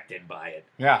affected by it.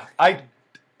 Yeah. I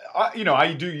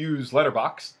do use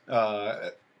Letterboxd.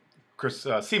 Chris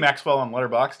C. Maxwell on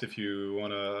Letterboxd if you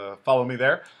want to follow me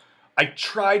there. I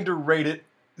tried to rate it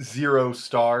 0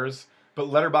 stars, but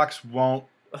Letterboxd won't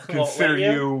consider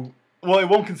you. Well, it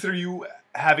won't consider you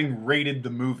having rated the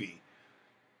movie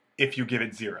if you give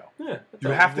it 0. Yeah, You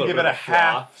have to give it a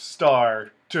half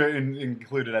star to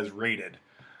include it as rated.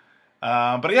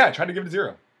 But yeah, I tried to give it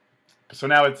 0. So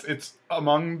now it's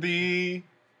among the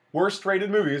worst rated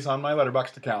movies on my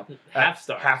Letterboxd account. Half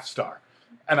star. Half star.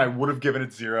 and I would have given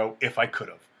it 0 if I could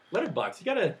have. Letterboxd,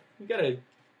 you gotta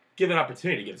give an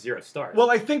opportunity to give 0 stars.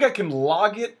 Well, I think I can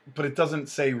log it, but it doesn't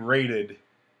say rated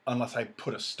unless I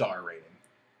put a star rating.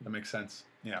 That makes sense?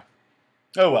 Yeah.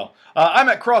 Oh, well. I'm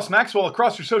at Cross Maxwell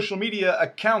across your social media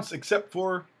accounts, except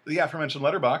for the aforementioned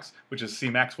Letterboxd, which is C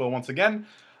Maxwell once again.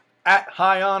 At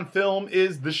High On Film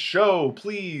is the show.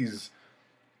 Please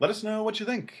let us know what you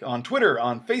think on Twitter,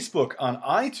 on Facebook, on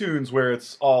iTunes, where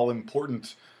it's all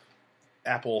important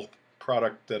Apple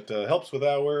product that helps with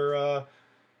our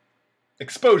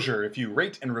exposure. If you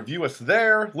rate and review us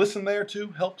there, listen there too,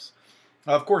 helps.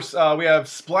 Of course, we have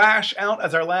Splash out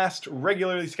as our last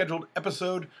regularly scheduled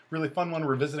episode. Really fun one,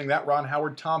 revisiting that Ron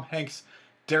Howard, Tom Hanks,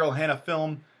 Daryl Hannah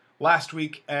film last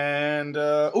week. And,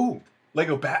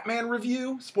 Lego Batman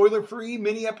review, spoiler-free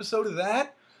mini episode of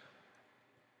that.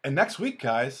 And next week,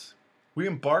 guys, we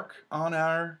embark on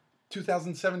our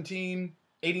 2017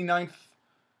 89th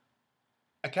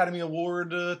Academy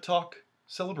Award talk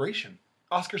celebration.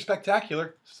 Oscar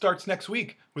Spectacular starts next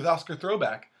week with Oscar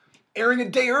Throwback, airing a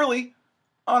day early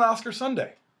on Oscar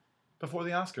Sunday before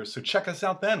the Oscars. So check us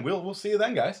out then. We'll see you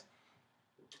then, guys.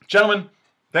 Gentlemen,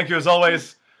 thank you as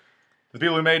always. The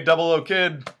people who made Double O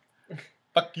Kid,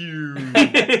 fuck you.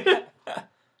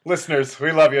 Listeners,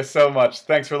 we love you so much.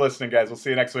 Thanks for listening, guys. We'll see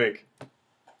you next week.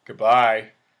 Goodbye.